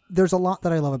semifinal. There's a lot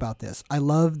that I love about this. I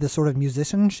love the sort of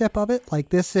musicianship of it.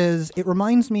 Like it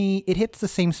reminds me, it hits the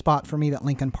same spot for me that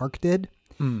Linkin Park did.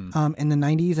 In the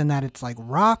 90s, and that it's like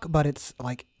rock, but it's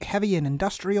like heavy and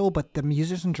industrial, but the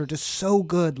musicians are just so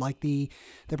good. Like the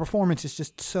performance is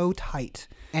just so tight.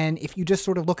 And if you just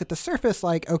sort of look at the surface,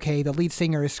 like, okay, the lead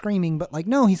singer is screaming, but like,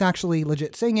 no, he's actually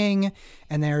legit singing.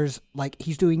 And there's like,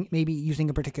 he's maybe using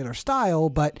a particular style,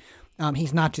 but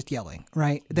he's not just yelling,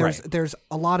 right? There's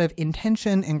a lot of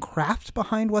intention and craft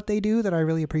behind what they do that I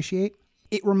really appreciate.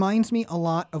 It reminds me a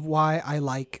lot of why I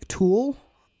like Tool,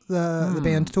 the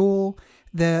band Tool.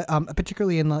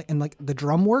 Particularly in like the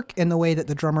drum work and the way that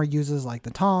the drummer uses like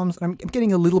the toms. I'm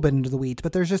getting a little bit into the weeds,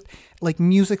 but there's just like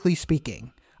musically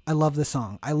speaking, I love the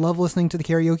song. I love listening to the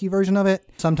karaoke version of it,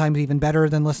 sometimes even better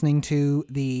than listening to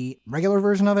the regular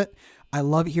version of it. I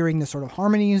love hearing the sort of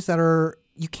harmonies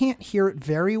you can't hear it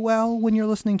very well when you're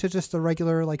listening to just the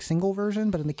regular like single version,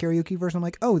 but in the karaoke version, I'm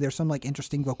like, oh, there's some like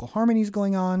interesting vocal harmonies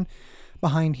going on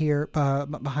behind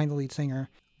the lead singer.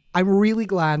 I'm really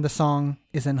glad the song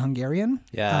is in Hungarian.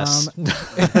 Yes.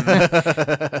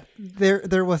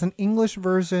 There was an English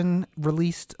version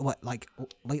released,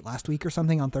 late last week or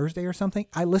something, on Thursday or something.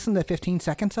 I listened to 15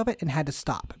 seconds of it and had to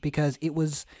stop because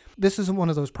this is one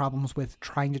of those problems with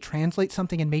trying to translate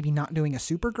something and maybe not doing a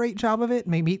super great job of it.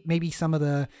 Maybe some of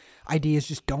the ideas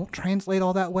just don't translate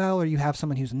all that well, or you have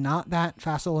someone who's not that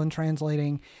facile in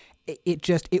translating.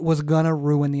 it was gonna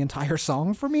ruin the entire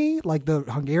song for me, like the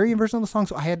Hungarian version of the song.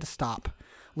 So I had to stop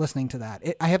listening to that.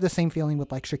 I have the same feeling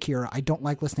with like Shakira. I don't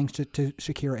like listening to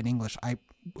Shakira in English. I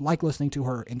like listening to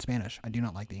her in Spanish. I do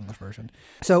not like the English version.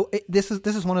 So this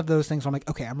is one of those things where I'm like,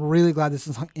 okay, I'm really glad this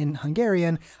is in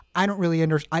Hungarian. I don't really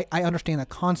I understand the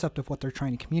concept of what they're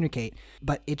trying to communicate,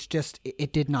 but it's just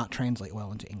it did not translate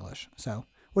well into English. So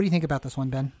what do you think about this one,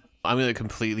 Ben? I'm going to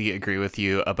completely agree with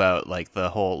you about like the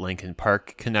whole Linkin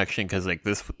Park connection, because like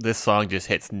this song just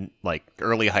hits like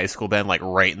early high school Ben, like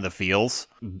right in the feels,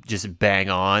 just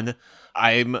bang on.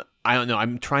 I don't know.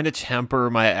 I'm trying to temper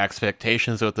my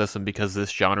expectations with this one because this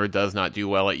genre does not do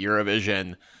well at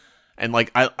Eurovision. And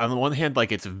like on the one hand,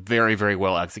 like it's very, very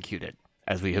well executed,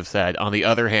 as we have said. On the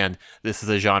other hand, this is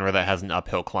a genre that has an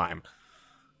uphill climb.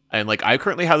 And like I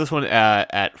currently have this one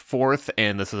at fourth,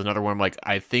 and this is another one. Like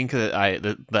I think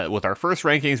that with our first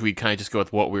rankings, we kind of just go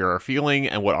with what we are feeling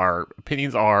and what our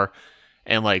opinions are,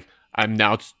 and like I'm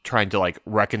now trying to like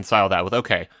reconcile that with,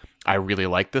 okay, I really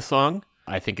like this song.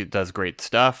 I think it does great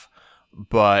stuff,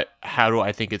 but how do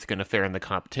I think it's going to fare in the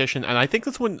competition? And I think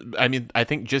this one, I mean, I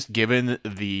think just given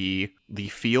the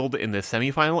field in the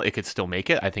semifinal, it could still make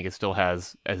it. I think it still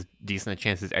has as decent a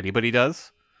chance as anybody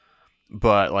does.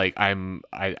 But like I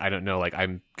don't know, like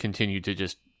I'm continued to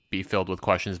just be filled with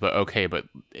questions. But okay, but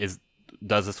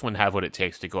does this one have what it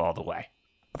takes to go all the way?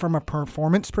 From a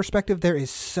performance perspective, there is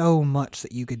so much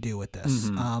that you could do with this.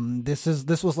 Mm-hmm. This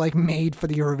was like made for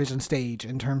the Eurovision stage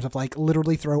in terms of like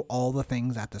literally throw all the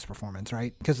things at this performance,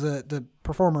 right? Because the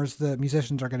performers, the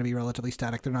musicians are going to be relatively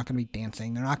static. They're not going to be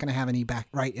dancing. They're not going to have any back,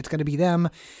 right? It's going to be them.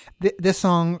 This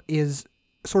song is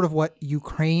sort of what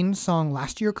Ukraine's song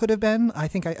last year could have been. I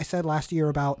think I said last year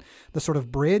about the sort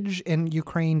of bridge in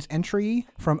Ukraine's entry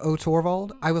from O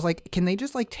Torvald. I was like, can they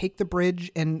just like take the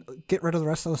bridge and get rid of the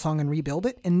rest of the song and rebuild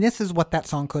it? And this is what that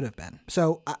song could have been.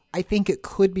 So I think it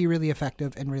could be really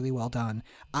effective and really well done.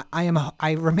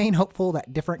 I remain hopeful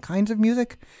that different kinds of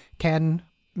music can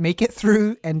make it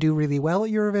through and do really well at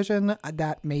Eurovision.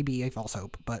 That may be a false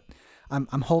hope, but I'm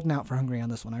holding out for Hungary on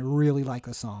this one. I really like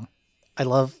this song. I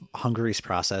love Hungary's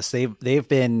process. They've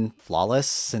been flawless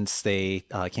since they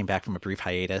came back from a brief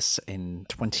hiatus in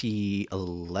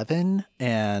 2011,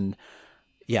 and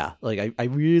yeah, like I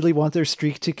really want their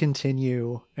streak to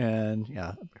continue. And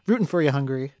yeah, rooting for you,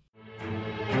 Hungary.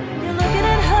 You're looking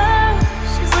at her,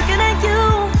 she's looking at you.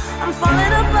 I'm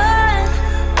falling apart.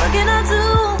 What can I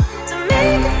do to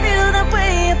make you feel that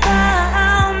way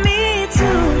about me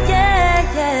too? Yeah,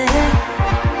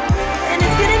 yeah. And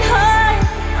it's getting hard.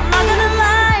 I'm not gonna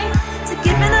lie, to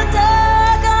keep in the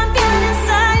dark, I'm feeling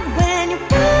inside when you're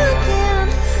walking,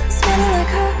 smelling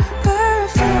like her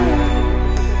perfume.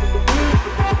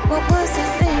 What was I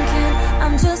thinking?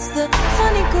 I'm just the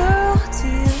funny girl to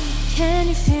you. Can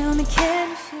you feel me? Can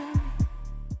you feel me?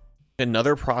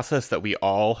 Another process that we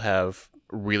all have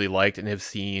really liked and have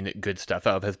seen good stuff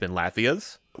of has been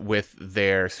Latvia's with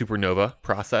their Supernova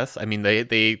process. I mean,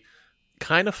 they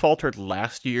kind of faltered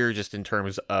last year just in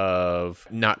terms of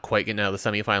not quite getting out of the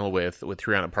semifinal with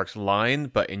Triana Park's Line,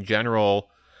 but in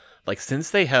general, like since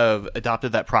they have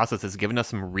adopted that process, it's given us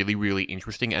some really, really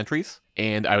interesting entries,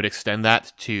 and I would extend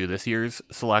that to this year's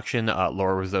selection,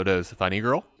 Laura Risotto's Funny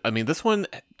Girl. I mean, this one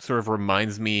sort of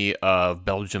reminds me of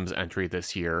Belgium's entry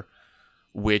this year,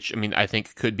 which, I mean, I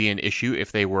think could be an issue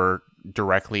if they were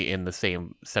directly in the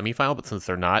same semifinal, but since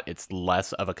they're not, it's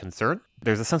less of a concern.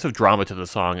 There's a sense of drama to the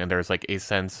song, and there's like a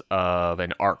sense of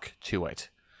an arc to it.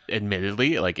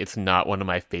 Admittedly, like it's not one of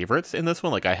my favorites in this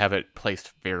one. Like I have it placed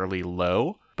fairly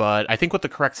low, but I think with the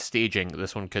correct staging,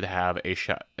 this one could have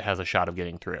has a shot of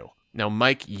getting through. Now,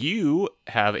 Mike, you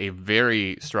have a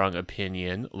very strong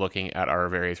opinion looking at our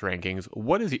various rankings.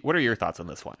 What are your thoughts on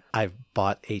this one? I've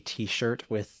bought a T-shirt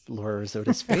with Laura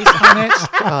Risotto's face on it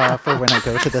for when I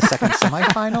go to the second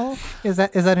semifinal. Is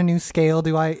that a new scale?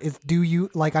 Do you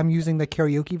like? I'm using the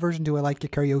karaoke version. Do I like the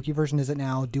karaoke version? Is it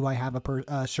now? Do I have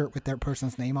a shirt with their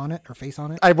person's name on it or face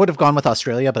on it? I would have gone with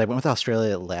Australia, but I went with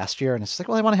Australia last year, and it's like,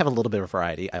 well, I want to have a little bit of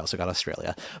variety. I also got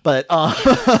Australia, but.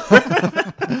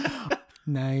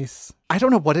 Nice. I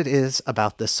don't know what it is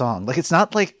about this song. Like, it's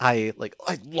not like I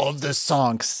love this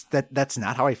song, 'cause that's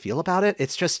not how I feel about it.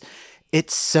 It's just,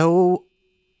 it's so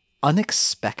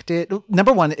unexpected.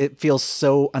 Number one, it feels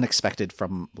so unexpected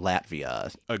from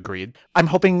Latvia. Agreed. I'm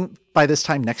hoping by this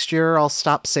time next year I'll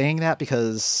stop saying that,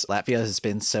 because Latvia has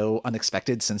been so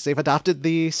unexpected since they've adopted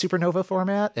the Supernova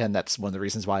format, and that's one of the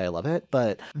reasons why I love it.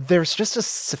 But there's just a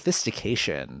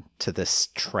sophistication to this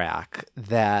track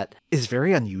that is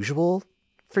very unusual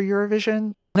for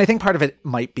Eurovision. And I think part of it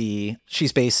might be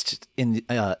she's based in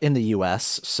the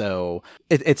US, so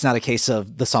it's not a case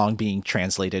of the song being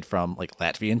translated from like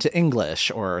Latvian to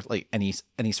English or like any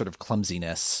sort of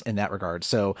clumsiness in that regard.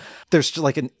 So there's just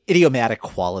like an idiomatic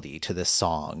quality to this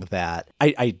song that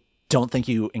I don't think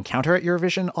you encounter at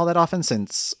Eurovision all that often,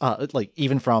 since like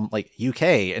even from like UK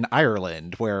and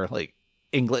Ireland, where like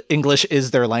English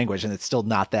is their language and it's still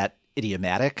not that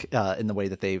idiomatic in the way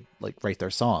that they like write their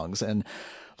songs. And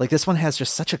like this one has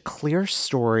just such a clear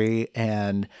story,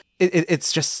 and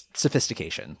it's just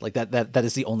sophistication. Like that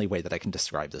is the only way that I can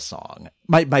describe this song.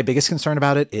 My biggest concern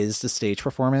about it is the stage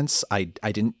performance. I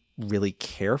didn't really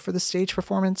care for the stage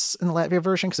performance in the Latvia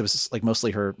version because it was just, like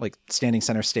mostly her like standing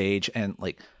center stage and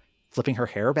like flipping her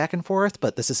hair back and forth.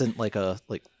 But this isn't like a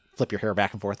like flip your hair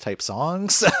back and forth type song,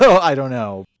 so I don't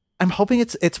know. I'm hoping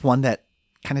it's one that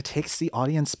kind of takes the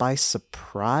audience by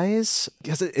surprise,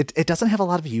 because it doesn't have a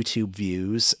lot of YouTube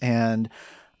views, and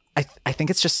I think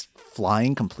it's just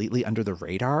flying completely under the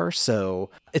radar.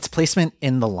 So its placement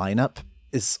in the lineup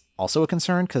is also a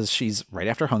concern, because she's right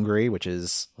after Hungary, which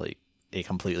is like a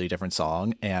completely different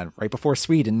song, and right before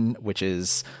Sweden, which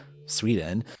is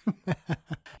Sweden.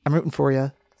 I'm rooting for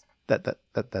you.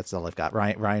 That's all I've got.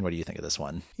 Ryan, what do you think of this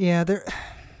one? Yeah,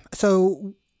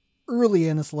 so early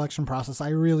in the selection process, I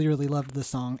really, really loved this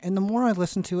song. And the more I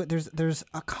listen to it, there's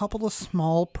a couple of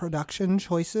small production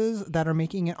choices that are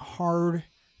making it hard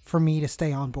for me to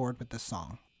stay on board with this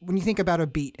song. When you think about a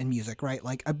beat in music, right?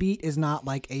 Like a beat is not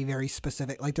like a very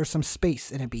specific, like there's some space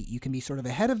in a beat. You can be sort of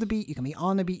ahead of the beat, you can be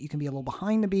on the beat, you can be a little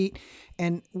behind the beat.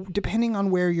 And depending on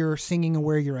where you're singing and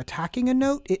where you're attacking a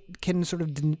note, it can sort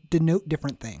of denote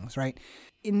different things, right?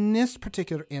 In this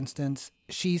particular instance,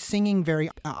 she's singing very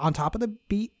on top of the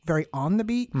beat, very on the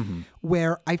beat,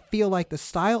 where I feel like the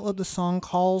style of the song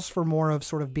calls for more of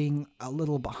sort of being a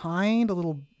little behind, a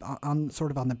little on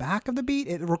sort of on the back of the beat.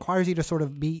 It requires you to sort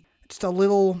of be just a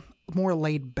little more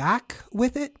laid back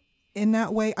with it in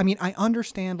that way. I mean, I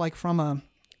understand like from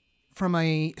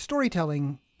a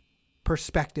storytelling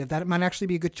perspective that it might actually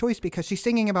be a good choice, because she's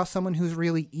singing about someone who's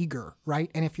really eager,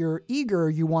 right? And if you're eager,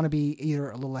 you want to be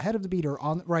either a little ahead of the beat or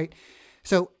on, right?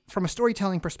 So from a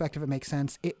storytelling perspective, it makes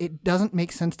sense. It doesn't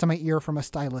make sense to my ear from a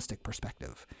stylistic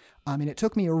perspective. And it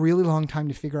took me a really long time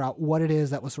to figure out what it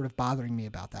is that was sort of bothering me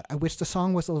about that. I wish the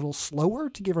song was a little slower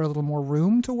to give her a little more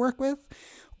room to work with,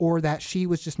 or that she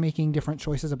was just making different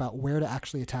choices about where to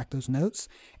actually attack those notes.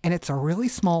 And it's a really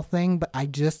small thing, but I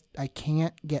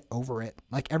can't get over it.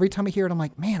 Like every time I hear it, I'm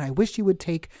like, man, I wish you would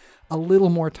take a little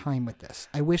more time with this.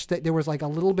 I wish that there was like a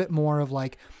little bit more of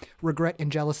like regret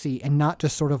and jealousy and not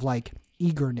just sort of like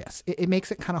eagerness. It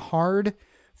makes it kind of hard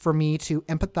for me to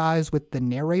empathize with the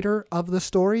narrator of the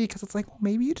story, because it's like, well,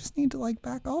 maybe you just need to like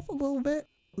back off a little bit.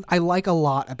 I like a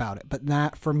lot about it, but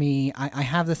that for me, I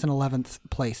have this in 11th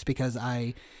place because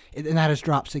and that has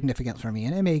dropped significance for me,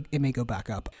 and it may go back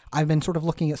up. I've been sort of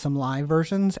looking at some live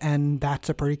versions, and that's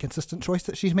a pretty consistent choice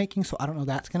that she's making, so I don't know if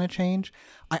that's going to change.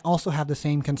 I also have the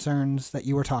same concerns that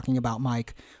you were talking about,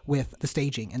 Mike, with the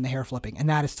staging and the hair flipping, and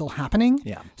that is still happening.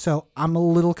 Yeah. So I'm a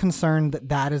little concerned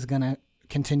that is going to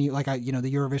continue. Like the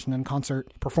Eurovision and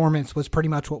concert performance was pretty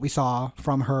much what we saw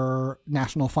from her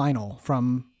national final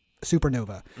from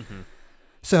Supernova. Mm-hmm.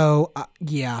 So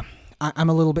I'm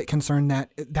a little bit concerned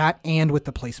that and with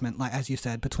the placement, like as you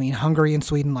said, between Hungary and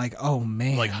Sweden, like, oh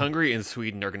man, like Hungary and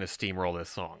Sweden are going to steamroll this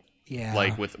song. Yeah,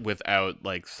 like without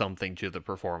like something to the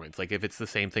performance. Like if it's the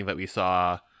same thing that we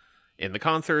saw in the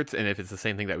concerts, and if it's the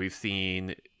same thing that we've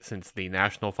seen since the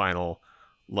national final,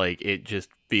 like it just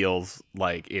feels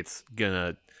like it's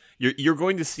gonna. You're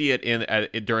going to see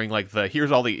it during like here's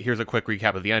a quick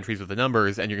recap of the entries with the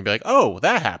numbers, and you're gonna be like, oh,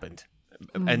 that happened,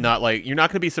 and not like you're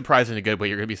not gonna be surprised in a good way.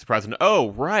 You're gonna be surprised in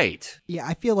right. Yeah,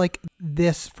 I feel like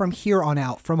this from here on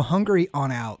out, from Hungary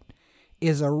on out,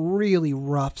 is a really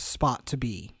rough spot to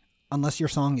be unless your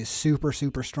song is super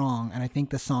super strong, and I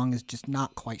think the song is just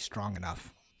not quite strong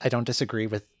enough. I don't disagree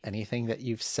with anything that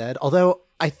you've said, although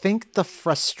I think the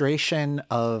frustration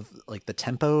of like the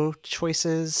tempo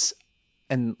choices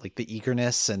and like the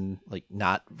eagerness and like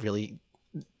not really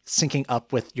syncing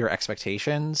up with your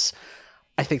expectations,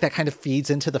 I think that kind of feeds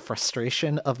into the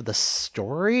frustration of the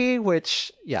story,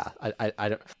 which I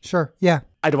don't. Sure. Yeah.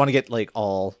 I don't want to get like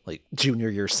all like junior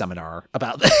year seminar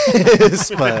about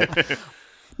this, but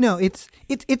no, it's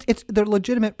they're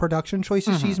legitimate production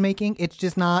choices she's making. It's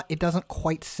just not, it doesn't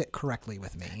quite sit correctly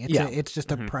with me. It's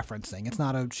just a preference thing. It's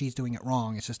not she's doing it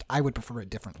wrong. It's just, I would prefer it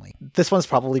differently. This one's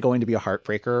probably going to be a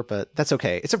heartbreaker, but that's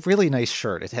okay. It's a really nice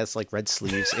shirt. It has like red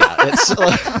sleeves. Yeah, it's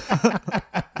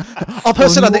I'll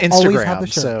post it on the you will always have Instagram. the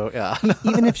shirt. So yeah.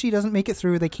 Even if she doesn't make it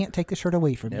through, they can't take the shirt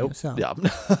away from you. So. Yeah.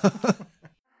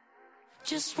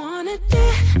 Just wanna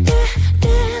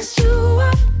dance you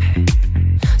up.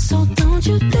 So don't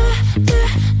you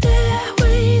dare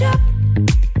wait up.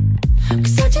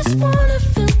 'Cause I just wanna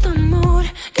feel the mood.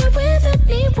 Get with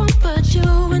anyone but you.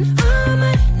 And I'm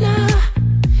at now.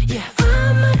 Yeah,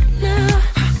 I'm at now.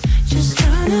 Just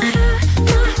trying to have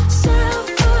myself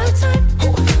a time.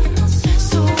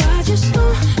 So I just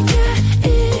don't care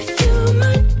if you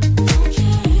mind.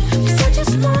 'Cause I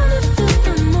just wanna feel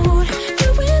the mood.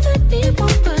 Get with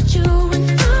anyone but you.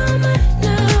 And I'm at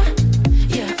now.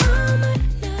 Yeah, I'm at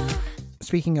now.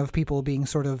 Speaking of people being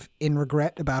sort of in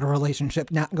regret about a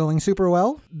relationship not going super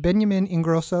well, Benjamin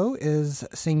Ingrosso is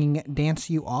singing Dance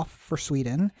You Off for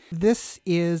Sweden. This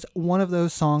is one of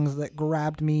those songs that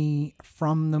grabbed me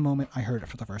from the moment I heard it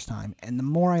for the first time. And the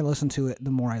more I listen to it,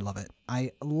 the more I love it.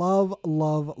 I love,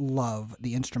 love, love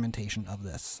the instrumentation of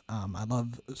this. I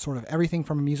love sort of everything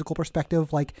from a musical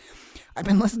perspective. Like, I've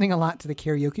been listening a lot to the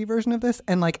karaoke version of this,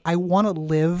 and like, I want to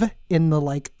live in the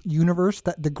like universe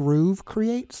that the groove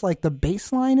creates. Like, the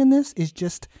bass line in this is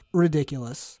just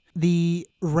ridiculous. The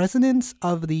resonance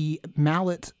of the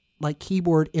mallet like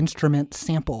keyboard instrument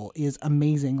sample is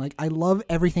amazing. Like, I love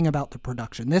everything about the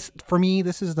production. This, for me,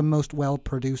 this is the most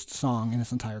well-produced song in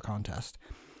this entire contest.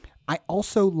 I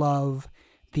also love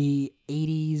the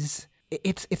 80s.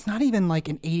 It's not even like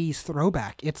an 80s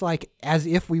throwback. It's like as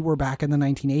if we were back in the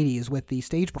 1980s with the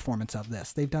stage performance of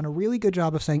this. They've done a really good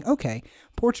job of saying, okay,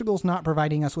 Portugal's not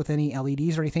providing us with any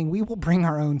LEDs or anything. We will bring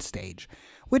our own stage,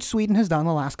 which Sweden has done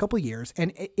the last couple of years.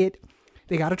 And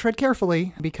they got to tread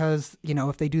carefully because, you know,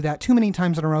 if they do that too many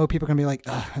times in a row, people are going to be like,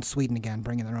 ugh, it's Sweden again,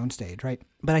 bringing their own stage, right?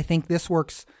 But I think this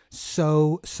works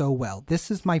so well. This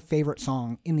is my favorite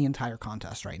song in the entire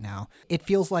contest right now. It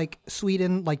feels like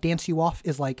Sweden, like Dance You Off,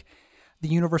 is like the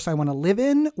universe I want to live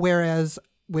in, whereas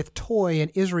with Toy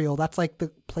and Israel, that's like the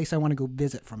place I want to go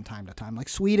visit from time to time. Like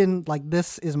Sweden, like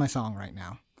this is my song right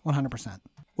now, 100%.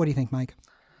 What do you think, Mike?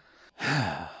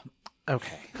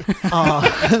 Okay.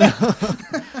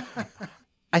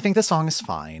 I think the song is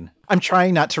fine. I'm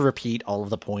trying not to repeat all of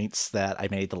the points that I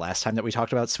made the last time that we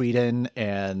talked about Sweden,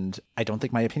 and I don't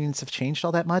think my opinions have changed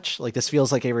all that much. Like, this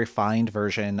feels like a refined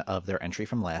version of their entry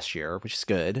from last year, which is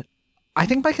good. I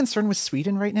think my concern with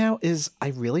Sweden right now is I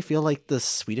really feel like the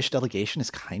Swedish delegation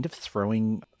is kind of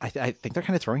throwing... I think they're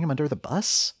kind of throwing him under the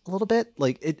bus a little bit.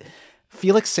 Like,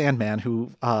 Felix Sandman,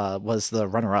 who was the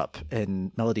runner-up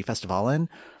in Melodifestivalen,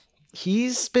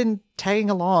 he's been tagging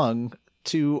along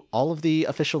to all of the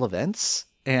official events,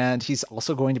 and he's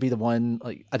also going to be the one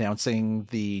like announcing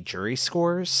the jury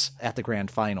scores at the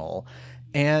grand final.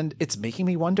 And it's making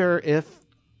me wonder if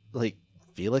like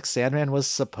Felix Sandman was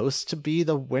supposed to be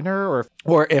the winner,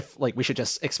 or if like we should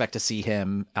just expect to see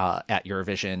him at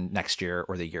Eurovision next year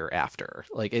or the year after.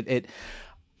 Like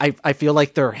I feel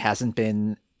like there hasn't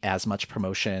been as much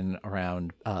promotion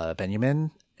around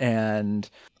Benjamin. And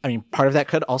I mean, part of that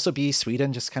could also be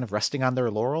Sweden just kind of resting on their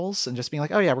laurels and just being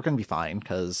like, oh yeah, we're going to be fine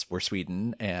because we're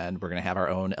Sweden and we're going to have our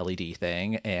own LED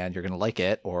thing and you're going to like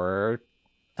it or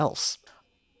else.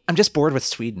 I'm just bored with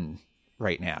Sweden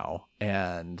right now.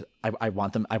 And I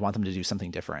want them to do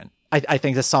something different. I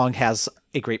think this song has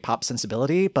a great pop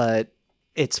sensibility, but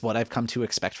it's what I've come to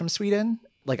expect from Sweden.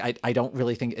 Like, I don't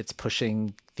really think it's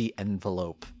pushing the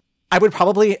envelope. I would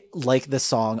probably like this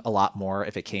song a lot more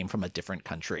if it came from a different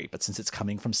country, but since it's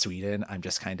coming from Sweden, I'm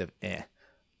just kind of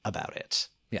about it.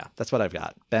 Yeah, that's what I've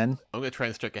got. Ben? I'm going to try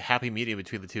and strike a happy medium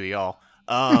between the two of y'all.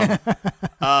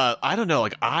 I don't know.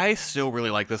 Like, I still really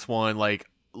like this one. Like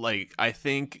I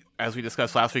think, as we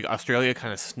discussed last week, Australia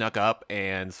kind of snuck up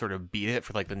and sort of beat it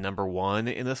for like the number one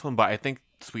in this one, but I think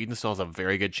Sweden still has a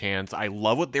very good chance. I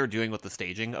love what they're doing with the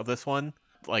staging of this one.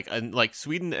 Like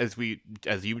Sweden, as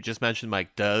you just mentioned,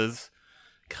 Mike, does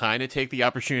kind of take the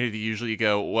opportunity to usually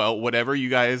go, well, whatever you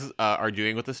guys are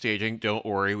doing with the staging, don't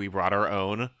worry, we brought our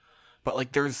own. But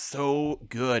like, they're so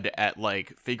good at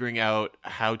like figuring out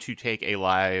how to take a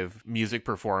live music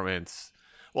performance.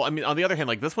 Well, I mean, on the other hand,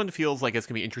 like this one feels like it's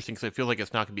gonna be interesting because it feels like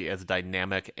it's not gonna be as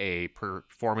dynamic a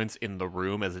performance in the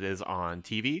room as it is on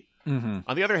TV. Mm-hmm.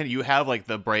 On the other hand, you have like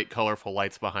the bright, colorful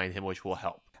lights behind him, which will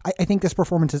help. I think this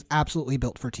performance is absolutely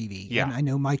built for TV. Yeah. And I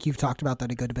know, Mike, you've talked about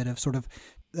that a good bit of sort of,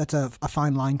 that's a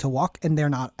fine line to walk, and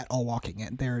they're not at all walking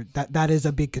it. That is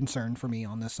a big concern for me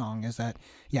on this song is that,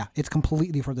 yeah, it's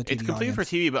completely for the TV It's completely audience.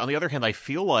 for TV, but on the other hand, I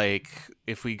feel like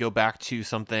if we go back to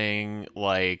something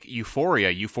like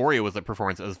Euphoria was a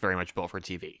performance that was very much built for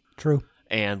TV. True.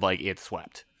 And like it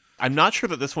swept. I'm not sure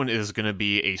that this one is going to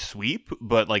be a sweep,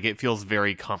 but like it feels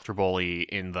very comfortably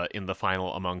in the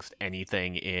final amongst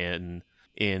anything in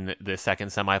the second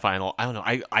semifinal. I don't know.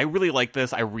 I really like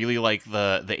this. I really like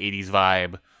the 80s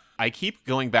vibe. I keep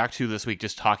going back to this week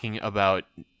just talking about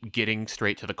getting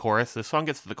straight to the chorus. This song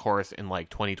gets to the chorus in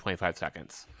like 20-25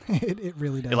 seconds. It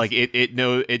really does. Like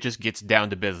it just gets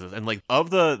down to business. And like of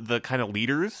the kind of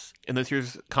leaders in this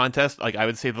year's contest, like I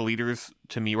would say the leaders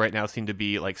to me right now seem to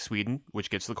be like Sweden, which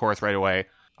gets to the chorus right away,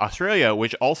 Australia,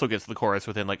 which also gets to the chorus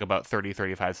within like about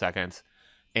 30-35 seconds,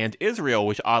 and Israel,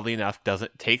 which oddly enough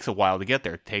takes a while to get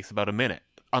there. It takes about a minute.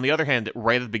 On the other hand,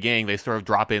 right at the beginning, they sort of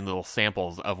drop in little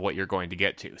samples of what you're going to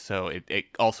get to. So it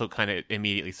also kind of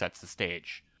immediately sets the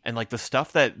stage. And like the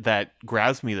stuff that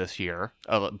grabs me this year,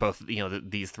 both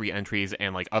these three entries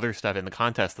and like other stuff in the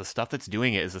contest, the stuff that's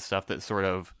doing it is the stuff that sort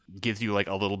of gives you like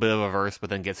a little bit of a verse, but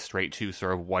then gets straight to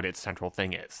sort of what its central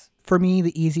thing is. For me,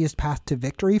 the easiest path to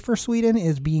victory for Sweden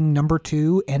is being number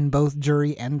 2 in both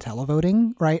jury and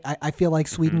televoting, right? I feel like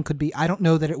Sweden could be, I don't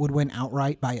know that it would win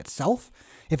outright by itself.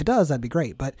 If it does, that'd be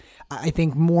great. But I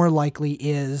think more likely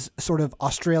is sort of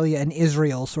Australia and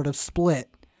Israel sort of split.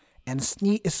 And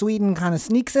Sweden kind of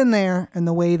sneaks in there in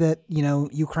the way that,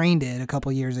 Ukraine did a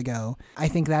couple years ago. I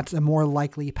think that's a more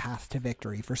likely path to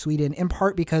victory for Sweden, in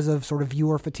part because of sort of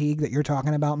viewer fatigue that you're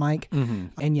talking about, Mike.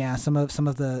 Mm-hmm. And yeah, some of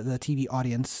the TV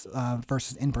audience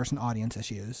versus in-person audience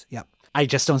issues. Yep. I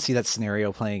just don't see that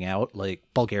scenario playing out. Like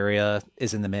Bulgaria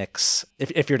is in the mix.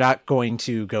 If you're not going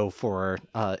to go for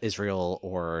Israel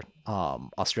or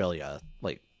Australia,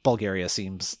 like Bulgaria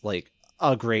seems like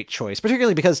a great choice,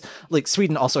 particularly because like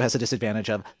Sweden also has a disadvantage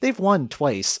of they've won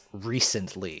twice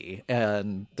recently,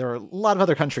 and there are a lot of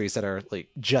other countries that are like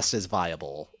just as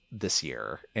viable this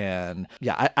year. And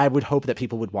yeah, I would hope that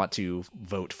people would want to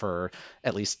vote for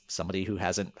at least somebody who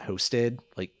hasn't hosted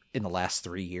like in the last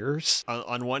 3 years.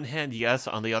 On one hand, yes.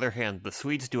 On the other hand, the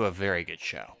Swedes do a very good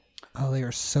show. Oh, they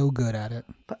are so good at it.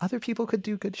 But other people could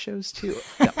do good shows too.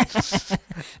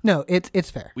 No, it's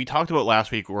fair. We talked about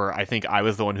last week where I think I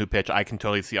was the one who pitched. I can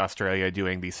totally see Australia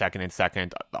doing the second and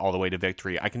second all the way to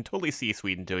victory. I can totally see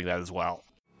Sweden doing that as well.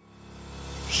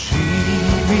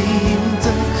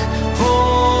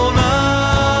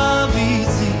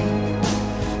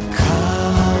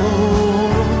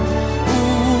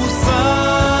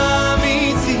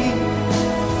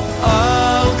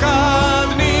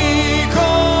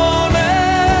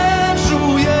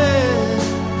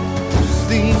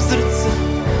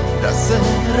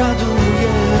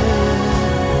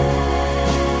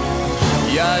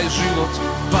 Život,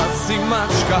 pasi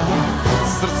mačka,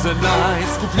 srce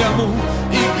najskuplja mu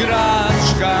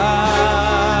igračka.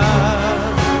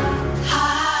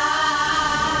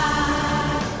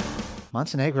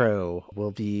 Montenegro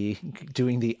will be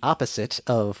doing the opposite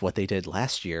of what they did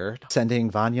last year, sending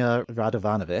Vanja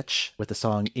Radovanovic with the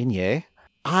song Inje.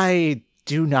 I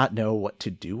do not know what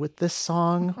to do with this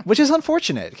song, which is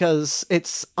unfortunate because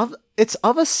it's of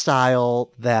a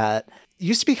style that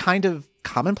used to be kind of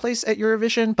commonplace at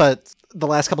Eurovision, but the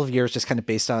last couple of years, just kind of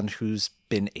based on who's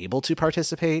been able to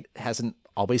participate, hasn't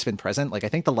always been present. Like I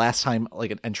think the last time like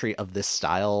an entry of this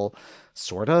style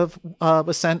sort of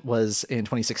was sent was in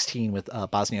 2016 with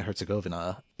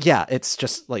Bosnia-Herzegovina. Yeah, it's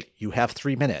just like you have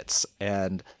 3 minutes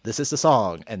and this is the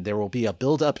song and there will be a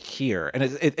build up here. And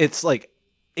it's like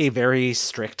a very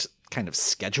strict kind of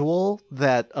schedule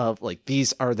that of like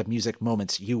these are the music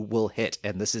moments you will hit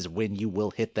and this is when you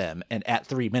will hit them, and at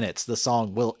 3 minutes the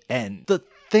song will end. The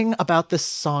thing about this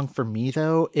song for me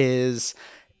though is,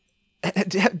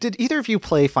 did either of you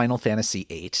play Final Fantasy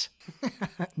VIII?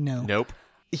 No. Nope.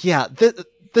 Yeah,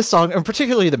 this song, and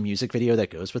particularly the music video that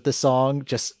goes with this song,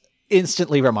 just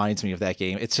instantly reminds me of that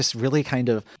game. It's just really kind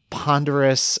of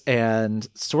ponderous and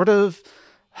sort of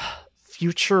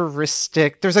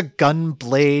futuristic. There's a gun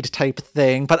blade type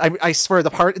thing, but I swear the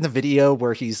part in the video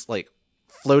where he's like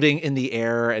floating in the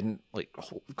air and like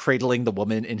cradling the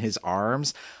woman in his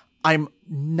arms, I'm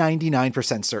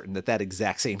 99% certain that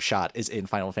exact same shot is in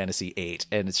Final Fantasy VIII.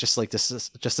 And it's just like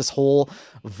this whole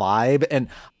vibe. And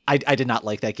I did not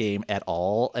like that game at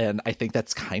all. And I think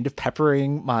that's kind of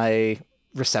peppering my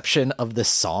reception of this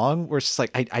song, where it's just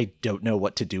like I don't know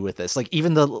what to do with this. Like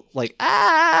even the like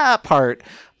part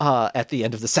at the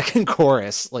end of the second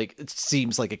chorus, like it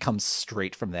seems like it comes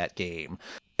straight from that game.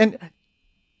 And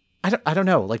I don't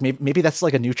know, like maybe that's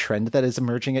like a new trend that is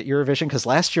emerging at Eurovision, because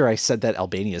last year I said that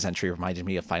Albania's entry reminded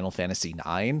me of Final Fantasy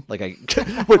IX. Like I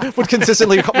would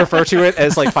consistently refer to it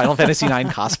as like Final Fantasy IX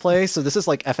cosplay. So this is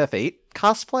like FF8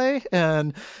 cosplay.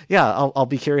 And yeah, I'll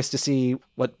be curious to see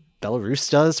what Belarus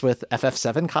does with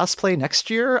FF7 cosplay next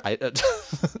year.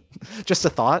 Just a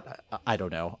thought. I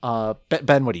don't know.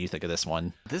 Ben, what do you think of this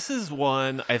one? This is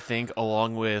one, I think,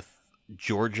 along with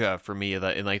Georgia for me,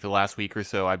 that in like the last week or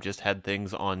so, I've just had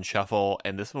things on shuffle,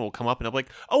 and this one will come up, and I'm like,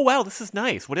 oh wow, this is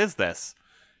nice. What is this?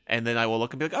 And then I will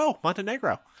look and be like, oh,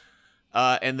 Montenegro.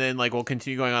 And then like we'll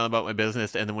continue going on about my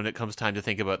business, and then when it comes time to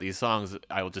think about these songs,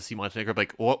 I will just see Montenegro,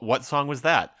 like, what song was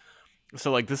that?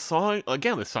 So like this song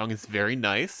is very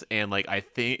nice, and like I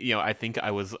think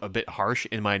I was a bit harsh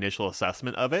in my initial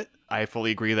assessment of it. I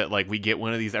fully agree that like we get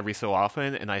one of these every so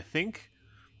often, and I think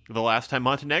the last time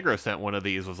Montenegro sent one of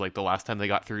these was like the last time they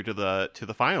got through to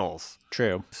the finals.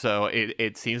 True. So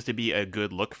it seems to be a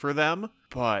good look for them,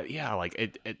 but yeah, like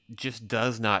it just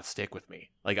does not stick with me.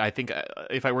 Like I think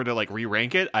if I were to like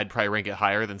re-rank it, I'd probably rank it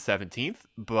higher than 17th,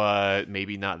 but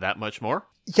maybe not that much more.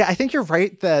 Yeah, I think you're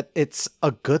right that it's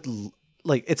a good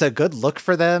look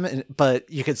for them,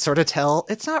 but you could sort of tell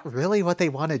it's not really what they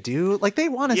want to do. Like they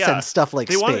want to send stuff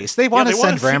like space. They want to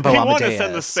send Rambo Amadeus. They want to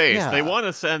send the space. Yeah. They want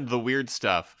to send the weird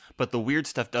stuff, but the weird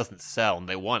stuff doesn't sell, and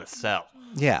they want to sell.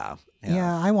 Yeah.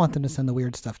 Yeah, I want them to send the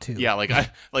weird stuff too. Yeah,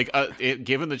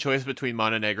 given the choice between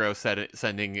Montenegro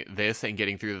sending this and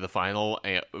getting through to the final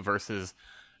versus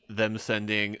them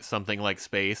sending something like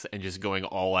space and just going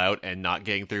all out and not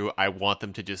getting through, I want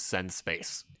them to just send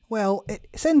space. Well,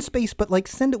 send space, but like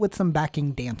send it with some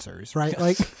backing dancers, right?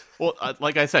 Like, well,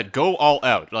 like I said, go all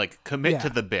out, like commit to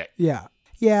the bit. Yeah.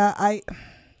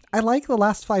 I like the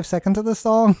last 5 seconds of the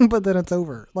song, but then it's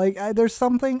over. Like, there's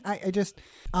something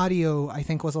Audio, I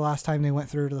think, was the last time they went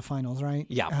through to the finals, right?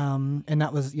 Yeah. And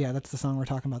that was, that's the song we're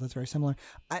talking about. That's very similar.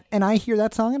 And I hear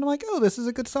that song and I'm like, oh, this is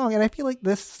a good song. And I feel like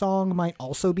this song might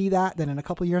also be that. Then in a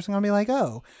couple of years, I'm going to be like,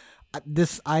 oh,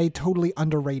 I totally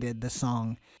underrated this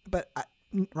song. But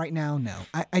right now, no.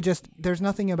 There's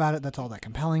nothing about it that's all that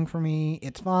compelling for me.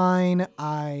 It's fine.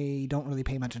 I don't really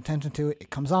pay much attention to it. It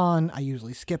comes on. I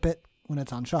usually skip it when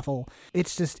it's on shuffle.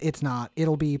 It's not.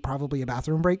 It'll be probably a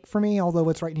bathroom break for me, although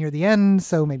it's right near the end,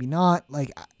 so maybe not.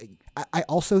 Like, I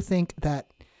also think that,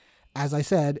 as I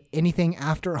said, anything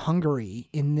after Hungary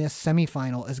in this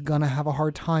semifinal is gonna have a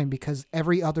hard time because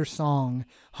every other song,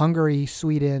 Hungary,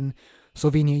 Sweden,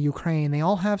 Slovenia, Ukraine, they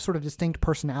all have sort of distinct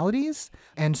personalities.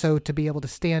 And so to be able to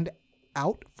stand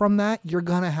out from that, you're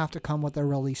gonna have to come with a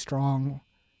really strong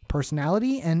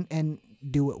personality and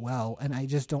do it well, and I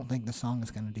just don't think the song is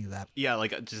going to do that. Yeah,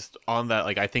 like just on that,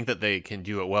 like I think that they can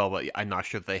do it well, but I'm not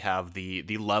sure if they have the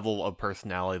level of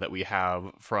personality that we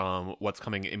have from what's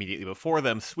coming immediately before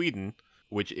them, Sweden,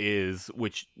 which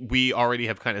we already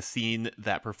have kind of seen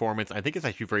that performance. I think it's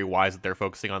actually very wise that they're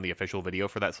focusing on the official video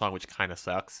for that song, which kind of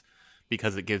sucks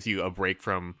because it gives you a break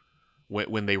from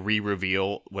when they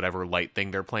re-reveal whatever light thing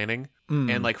they're planning.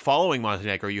 And like following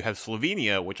Montenegro, you have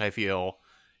Slovenia, which I feel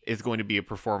is going to be a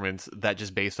performance that,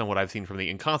 just based on what I've seen from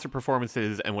the in-concert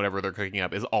performances and whatever they're cooking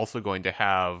up, is also going to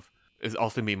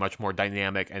be much more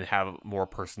dynamic and have more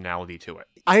personality to it.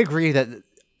 I agree that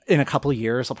in a couple of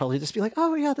years, I'll probably just be like,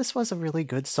 oh yeah, this was a really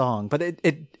good song. But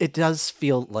it does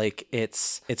feel like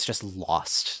it's just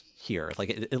lost here.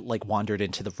 Like it like wandered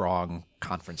into the wrong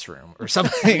conference room or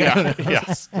something.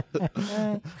 Yes.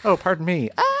 Oh, pardon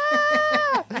me.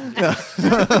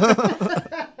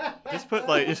 Just put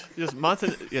like just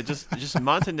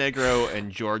Montenegro and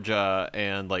Georgia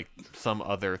and like some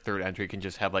other third entry can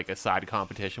just have like a side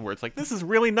competition where it's like, this is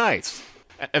really nice,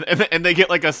 and they get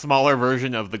like a smaller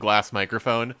version of the glass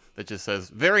microphone that just says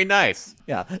very nice.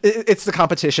 Yeah, it's the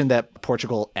competition that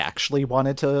Portugal actually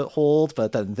wanted to hold,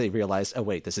 but then they realized, oh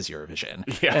wait, this is Eurovision.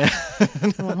 Yeah.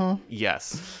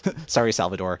 Yes. Sorry,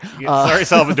 Salvador. Sorry,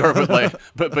 Salvador,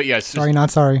 but yes. Sorry,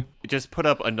 not sorry. Just put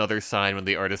up another sign when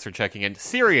the artists are checking in.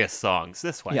 Serious songs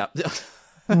this way. Yeah.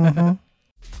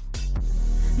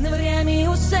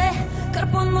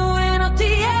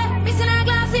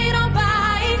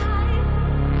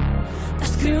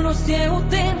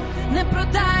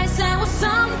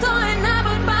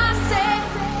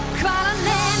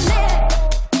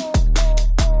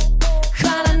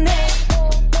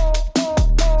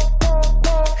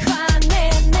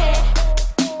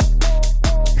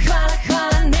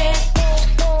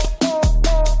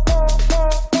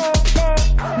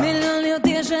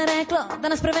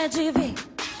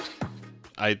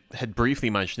 I had briefly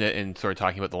mentioned it and started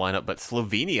talking about the lineup, but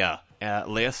Slovenia,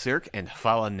 Lea Sirk and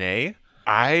Falane,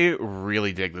 I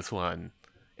really dig this one.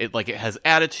 It has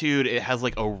attitude. It has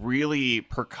like a really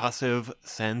percussive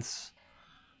sense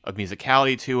of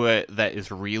musicality to it that is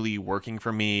really working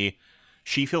for me.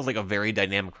 She feels like a very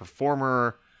dynamic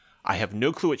performer. I have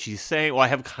no clue what she's saying. Well, I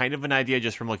have kind of an idea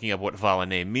just from looking up what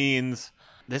Falane means.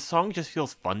 This song just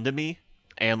feels fun to me.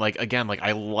 And like again, like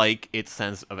I like its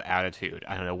sense of attitude.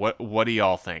 I don't know, what do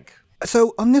y'all think?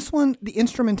 So on this one, the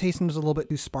instrumentation is a little bit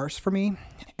too sparse for me,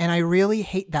 and I really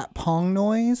hate that pong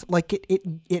noise. Like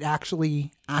it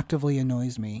actually actively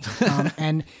annoys me,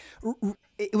 and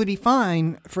it would be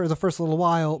fine for the first little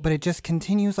while, but it just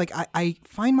continues. Like I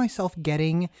find myself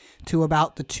getting to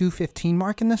about the 2:15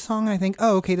 mark in this song, and I think,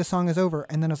 oh, okay, the song is over,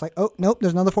 and then it's like, oh nope,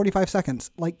 there's another 45 seconds,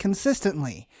 like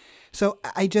consistently. So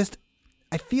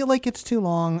I feel like it's too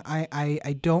long.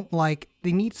 I don't like,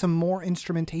 they need some more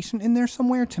instrumentation in there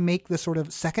somewhere to make the sort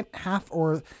of second half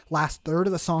or last third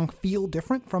of the song feel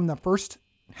different from the first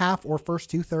half or first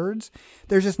 2/3.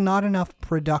 There's just not enough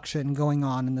production going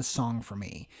on in this song for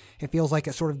me. It feels like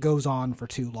it sort of goes on for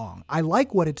too long. I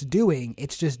like what it's doing.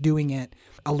 It's just doing it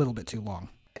a little bit too long.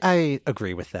 I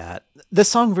agree with that. This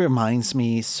song reminds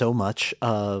me so much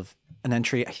of an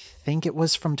entry, I think it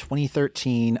was from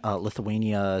 2013,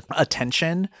 Lithuania,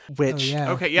 Attention, which... Oh,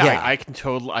 yeah. Okay, yeah. I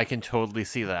can totally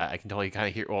see that. I can totally kind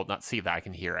of hear, well, not see that, I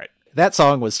can hear it. That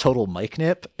song was total mic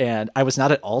nip, and I was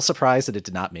not at all surprised that it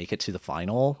did not make it to the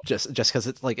final, just because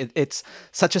it's like it's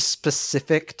such a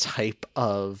specific type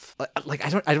of like I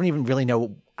don't even really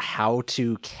know how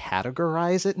to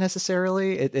categorize it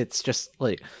necessarily. It's just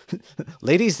like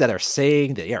ladies that are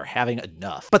saying they are having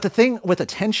enough. But the thing with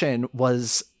Attention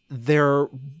was there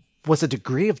was a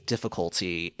degree of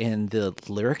difficulty in the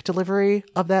lyric delivery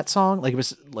of that song. Like it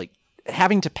was like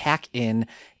having to pack in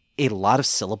a lot of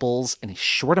syllables in a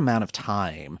short amount of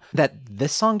time that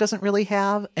this song doesn't really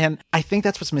have. And I think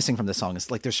that's what's missing from this song is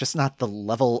like there's just not the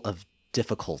level of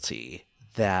difficulty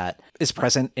that is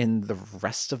present in the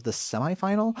rest of the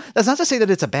semifinal. That's not to say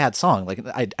that it's a bad song. Like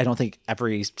I don't think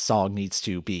every song needs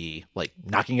to be like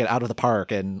knocking it out of the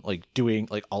park and like doing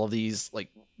like all of these like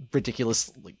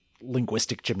ridiculous like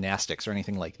linguistic gymnastics or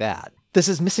anything like that. This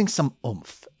is missing some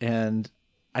oomph, and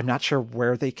I'm not sure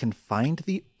where they can find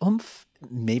the oomph.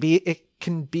 Maybe it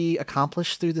can be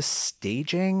accomplished through the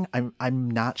staging.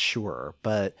 I'm not sure,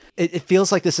 but it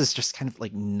feels like this is just kind of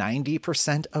like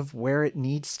 90% of where it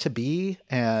needs to be,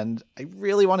 and I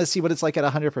really want to see what it's like at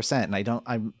 100%.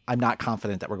 And I'm not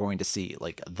confident that we're going to see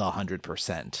like the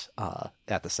 100%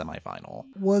 at the semifinal.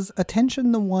 Was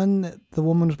Attention the one that the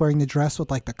woman was wearing the dress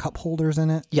with like the cup holders in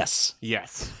it? Yes.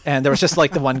 Yes. And there was just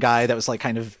like the one guy that was like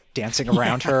kind of dancing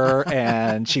around her,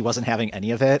 and she wasn't having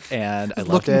any of it, and I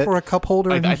loved looking it. for a cup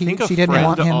holder, and I think she a didn't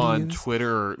want friend him on to use.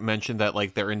 Twitter mentioned that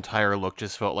like their entire look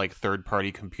just felt like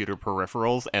third-party computer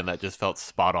peripherals, and that just felt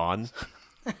spot on.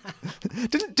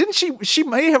 Didn't she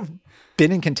may have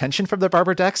been in contention for the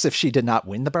Barbara Dex if she did not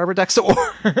win the Barbara Dex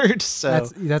award. So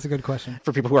That's a good question.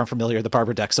 for people who aren't familiar, the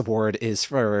Barbara Dex award is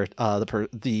for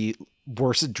the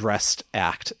worst dressed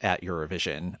act at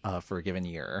Eurovision for a given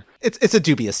year. It's a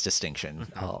dubious distinction.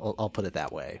 I'll put it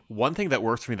that way. One thing that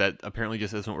works for me that apparently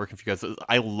just isn't working for you guys is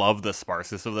I love the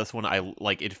sparseness of this one. I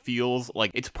like it feels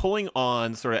like it's pulling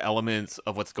on sort of elements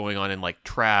of what's going on in like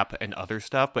trap and other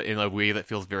stuff, but in a way that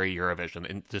feels very Eurovision,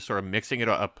 and just sort of mixing it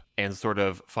up and sort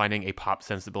of finding a pop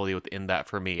sensibility within that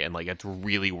for me, and like it's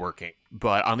really working.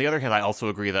 But on the other hand, I also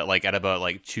agree that like at about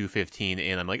like 2:15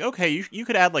 in, I'm like, okay, you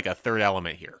could add like a third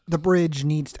element here. The bridge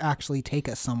needs to actually take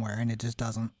us somewhere, and it just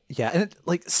doesn't. Yeah, and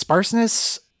like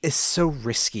sparseness is so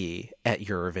risky at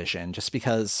Eurovision, just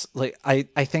because like I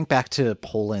think back to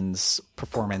Poland's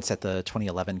performance at the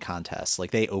 2011 contest. Like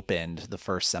they opened the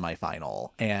first semifinal,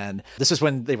 and this was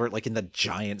when they were like in the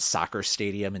giant soccer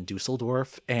stadium in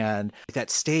Dusseldorf, and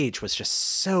that stage was just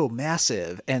so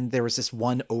massive, and there was this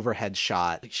one overhead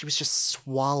shot. Like, she was just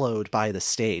swallowed by the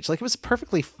stage. Like it was a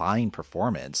perfectly fine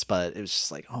performance, but it was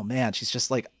just like, oh man, she's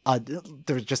just like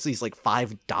there's just these like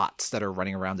 5 dots that are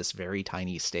running around this very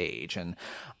tiny stage, and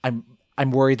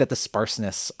I'm worried that the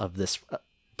sparseness of this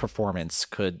performance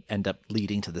could end up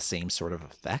leading to the same sort of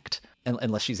effect,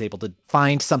 unless she's able to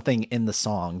find something in the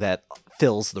song that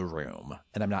fills the room.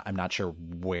 And I'm not sure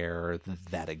where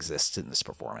that exists in this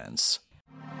performance.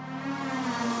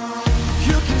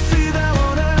 You can see that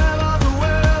whatever the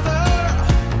weather,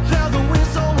 that the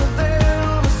wind's over there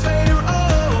on the same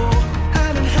road,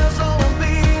 and it has always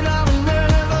been, I will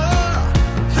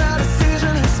never. That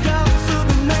decision has got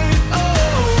to be made.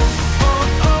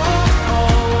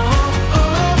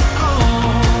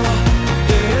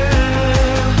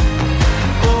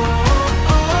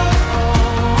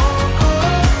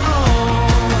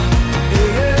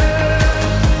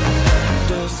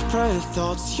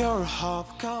 thoughts your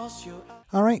heart calls you.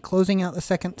 All right, closing out the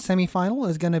second semifinal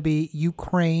is going to be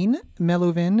Ukraine.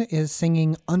 Meluvin is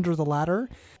singing Under the Ladder.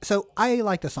 So I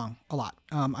like the song a lot.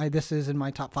 This is in my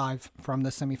top 5 from the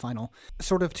semifinal.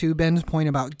 Sort of to Ben's point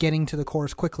about getting to the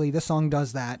chorus quickly, this song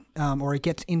does that, or it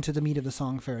gets into the meat of the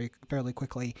song fairly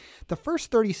quickly. The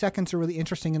first 30 seconds are really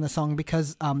interesting in the song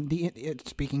because,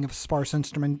 speaking of sparse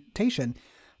instrumentation,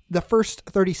 the first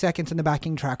 30 seconds in the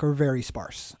backing track are very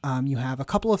sparse. You have a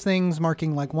couple of things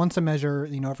marking like once a measure,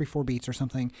 every 4 beats or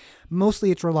something.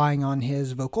 Mostly it's relying on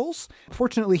his vocals.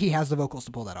 Fortunately, he has the vocals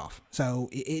to pull that off. So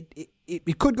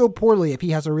it could go poorly if he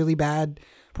has a really bad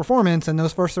performance, and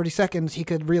those first 30 seconds, he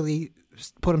could really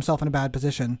put himself in a bad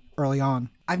position early on.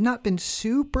 I've not been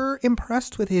super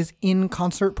impressed with his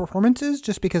in-concert performances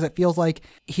just because it feels like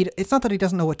it's not that he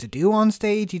doesn't know what to do on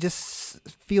stage. He just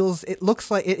feels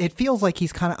like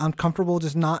he's kind of uncomfortable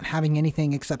just not having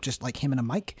anything except just like him and a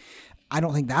mic. I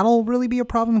don't think that'll really be a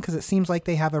problem because it seems like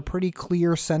they have a pretty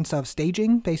clear sense of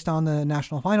staging based on the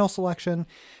national final selection.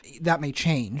 That may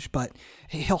change, but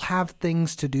he'll have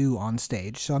things to do on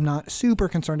stage. So I'm not super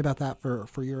concerned about that for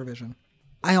Eurovision.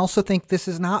 I also think this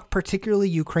is not particularly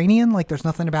Ukrainian. Like there's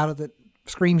nothing about it that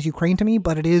screams Ukraine to me,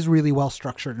 but it is really well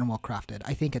structured and well crafted.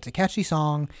 I think it's a catchy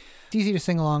song. It's easy to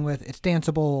sing along with. It's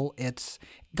danceable. It's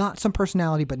got some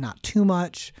personality, but not too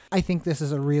much. I think this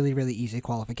is a really, really easy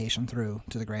qualification through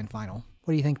to the grand final.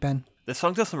 What do you think, Ben? This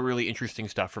song does some really interesting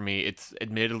stuff for me. It's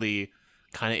admittedly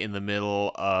kind of in the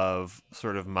middle of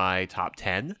sort of my top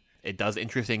 10. It does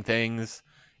interesting things.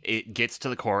 It gets to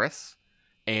the chorus.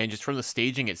 And just from the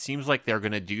staging, it seems like they're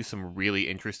going to do some really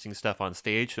interesting stuff on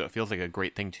stage. So it feels like a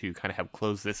great thing to kind of have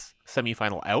close this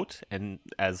semifinal out and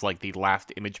as like the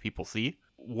last image people see.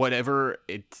 Whatever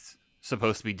it's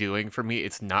supposed to be doing for me,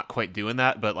 it's not quite doing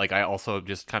that. But like I also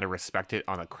just kind of respect it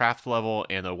on a craft level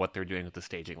and what they're doing at the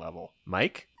staging level.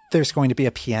 Mike? There's going to be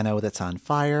a piano that's on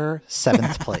fire,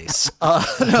 7th place.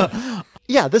 No.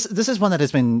 Yeah, this is one that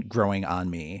has been growing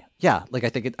on me. Yeah, like I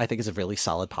think it's a really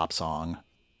solid pop song.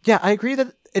 Yeah, I agree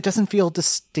that it doesn't feel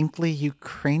distinctly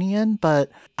Ukrainian, but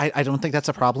I don't think that's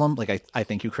a problem. Like, I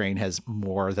think Ukraine has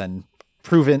more than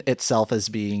proven itself as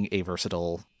being a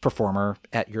versatile performer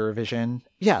at Eurovision.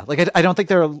 Yeah, like, I don't think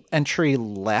their entry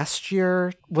last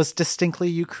year was distinctly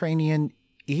Ukrainian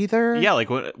either. Yeah, like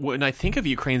when I think of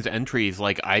Ukraine's entries,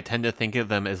 like I tend to think of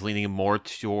them as leaning more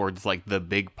towards like the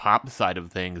big pop side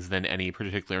of things than any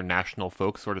particular national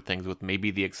folk sort of things, with maybe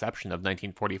the exception of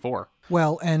 1944.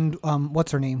 Well, and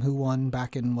what's her name who won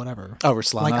back in whatever? Oh,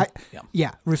 Ruslana.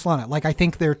 Yeah, Ruslana. Like I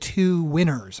think their 2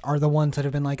 winners are the ones that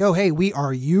have been like, oh, hey, we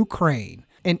are Ukraine.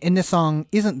 And this song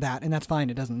isn't that, and that's fine.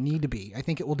 It doesn't need to be. I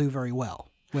think it will do very well.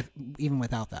 Even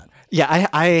without that. Yeah,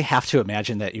 I have to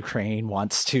imagine that Ukraine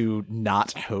wants to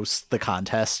not host the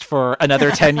contest for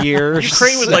another 10 years.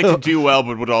 Ukraine would like to do well,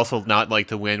 but would also not like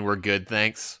to win. We're good,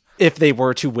 thanks. If they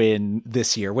were to win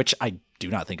this year, which I do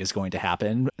not think is going to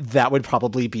happen, that would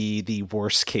probably be the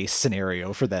worst case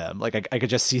scenario for them. Like, I could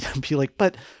just see them be like,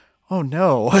 but... oh,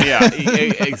 no. Yeah,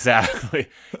 exactly.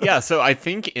 Yeah, so I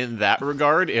think in that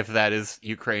regard, if that is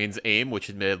Ukraine's aim, which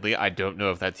admittedly, I don't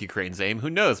know if that's Ukraine's aim. Who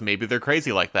knows? Maybe they're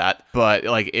crazy like that. But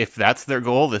like, if that's their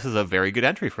goal, this is a very good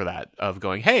entry for that, of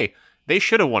going, hey, they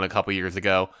should have won a couple years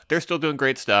ago. They're still doing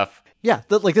great stuff. Yeah,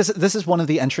 like this is one of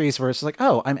the entries where it's like,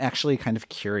 oh, I'm actually kind of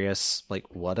curious, like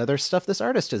what other stuff this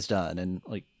artist has done, and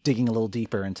like digging a little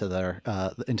deeper into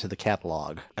the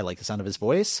catalog. I like the sound of his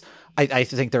voice. I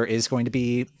think there is going to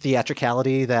be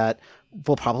theatricality that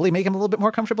will probably make him a little bit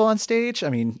more comfortable on stage. I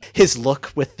mean, his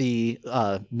look with the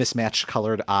mismatched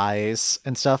colored eyes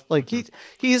and stuff, like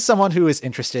he's someone who is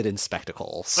interested in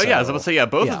spectacle. So, oh yeah, I was about to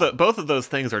say, both of those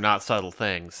things are not subtle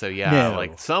things. So yeah,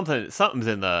 like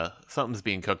something's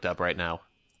being cooked up right now.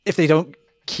 If they don't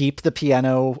keep the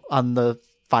piano on the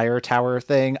fire tower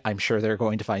thing, I'm sure they're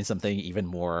going to find something even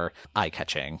more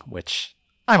eye-catching, which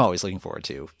I'm always looking forward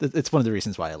to. It's one of the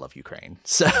reasons why I love Ukraine.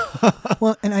 So,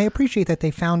 well, and I appreciate that they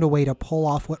found a way to pull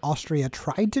off what Austria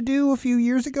tried to do a few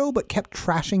years ago, but kept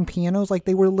trashing pianos. Like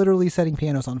they were literally setting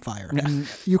pianos on fire. And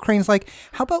Ukraine's like,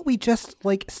 how about we just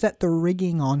like set the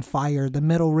rigging on fire, the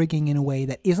metal rigging, in a way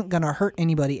that isn't going to hurt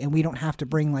anybody, and we don't have to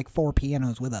bring like 4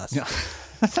 pianos with us. Yeah.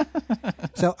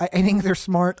 So I think they're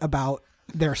smart about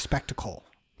their spectacle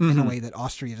in a way that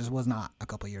Austria just was not a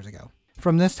couple years ago.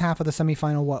 From this half of the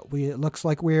semifinal, it looks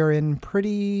like we're in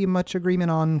pretty much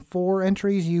agreement on 4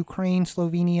 entries. Ukraine,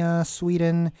 Slovenia,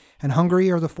 Sweden, and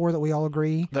Hungary are the 4 that we all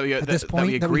agree at this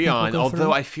point. That we agree on,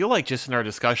 although I feel like just in our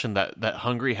discussion that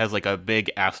Hungary has like a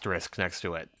big asterisk next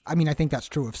to it. I mean, I think that's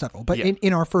true of several. But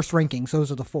in our first rankings,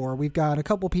 those are the 4. We've got a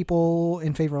couple people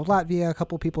in favor of Latvia, a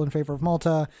couple people in favor of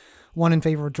Malta, one in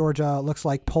favor of Georgia. Looks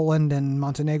like Poland and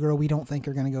Montenegro we don't think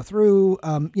are going to go through.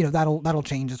 That'll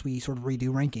change as we sort of redo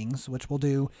rankings, which we'll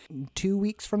do 2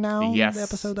 weeks from now. Yes. The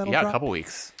episode that'll a drop. couple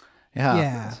weeks.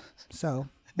 Yeah. So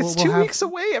it's 2 weeks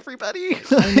away, everybody.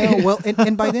 I know. Well,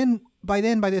 and by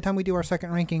the time we do our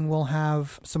second ranking, we'll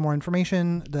have some more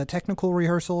information. The technical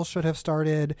rehearsals should have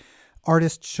started.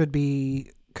 Artists should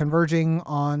be converging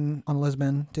on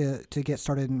Lisbon to get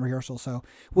started in rehearsal. So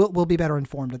we'll be better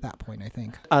informed at that point, I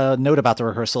think. A note about the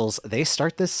rehearsals, they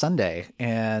start this Sunday,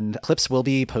 and clips will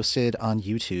be posted on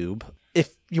YouTube.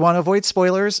 If you want to avoid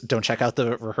spoilers, don't check out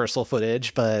the rehearsal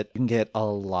footage, but you can get a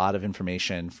lot of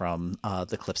information from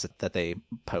the clips that they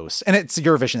post. And it's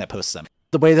Eurovision that posts them.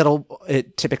 The way that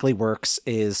it typically works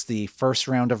is the first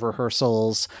round of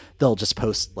rehearsals, they'll just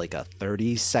post like a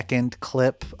 30-second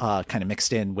clip kind of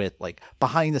mixed in with like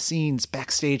behind the scenes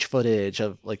backstage footage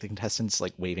of like the contestants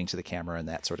like waving to the camera and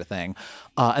that sort of thing.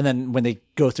 And then when they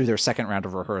go through their second round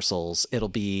of rehearsals, it'll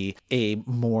be a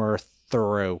more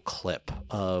thorough clip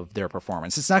of their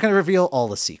performance. It's not going to reveal all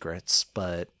the secrets,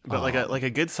 but like a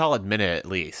good solid minute at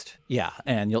least. Yeah,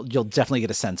 and you'll definitely get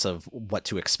a sense of what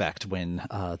to expect when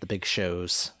the big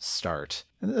shows start.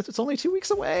 And it's only 2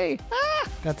 weeks away.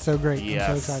 That's so great. Yes.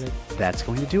 I'm so excited. That's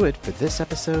going to do it for this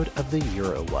episode of the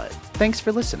Euro What. Thanks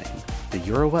for listening. The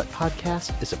Euro What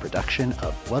podcast is a production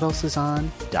of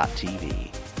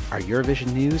WhatElseIsOn.tv. Our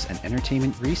Eurovision News and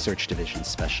Entertainment Research Division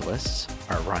specialists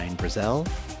are Ryan Brazel,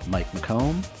 Mike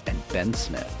McComb, and Ben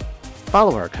Smith.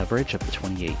 Follow our coverage of the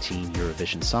 2018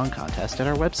 Eurovision Song Contest at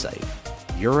our website,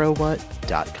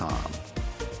 eurowhat.com.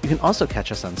 You can also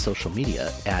catch us on social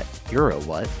media at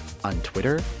EuroWhat on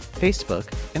Twitter, Facebook,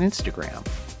 and Instagram.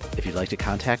 If you'd like to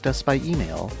contact us by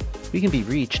email, we can be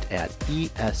reached at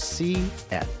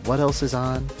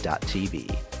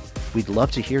esc@whatelsison.tv. We'd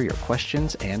love to hear your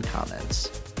questions and comments.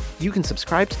 You can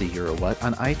subscribe to the EuroWhat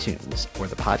on iTunes or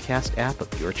the podcast app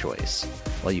of your choice.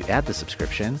 While you add the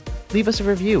subscription, leave us a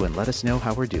review and let us know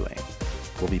how we're doing.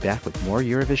 We'll be back with more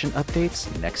Eurovision updates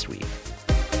next week.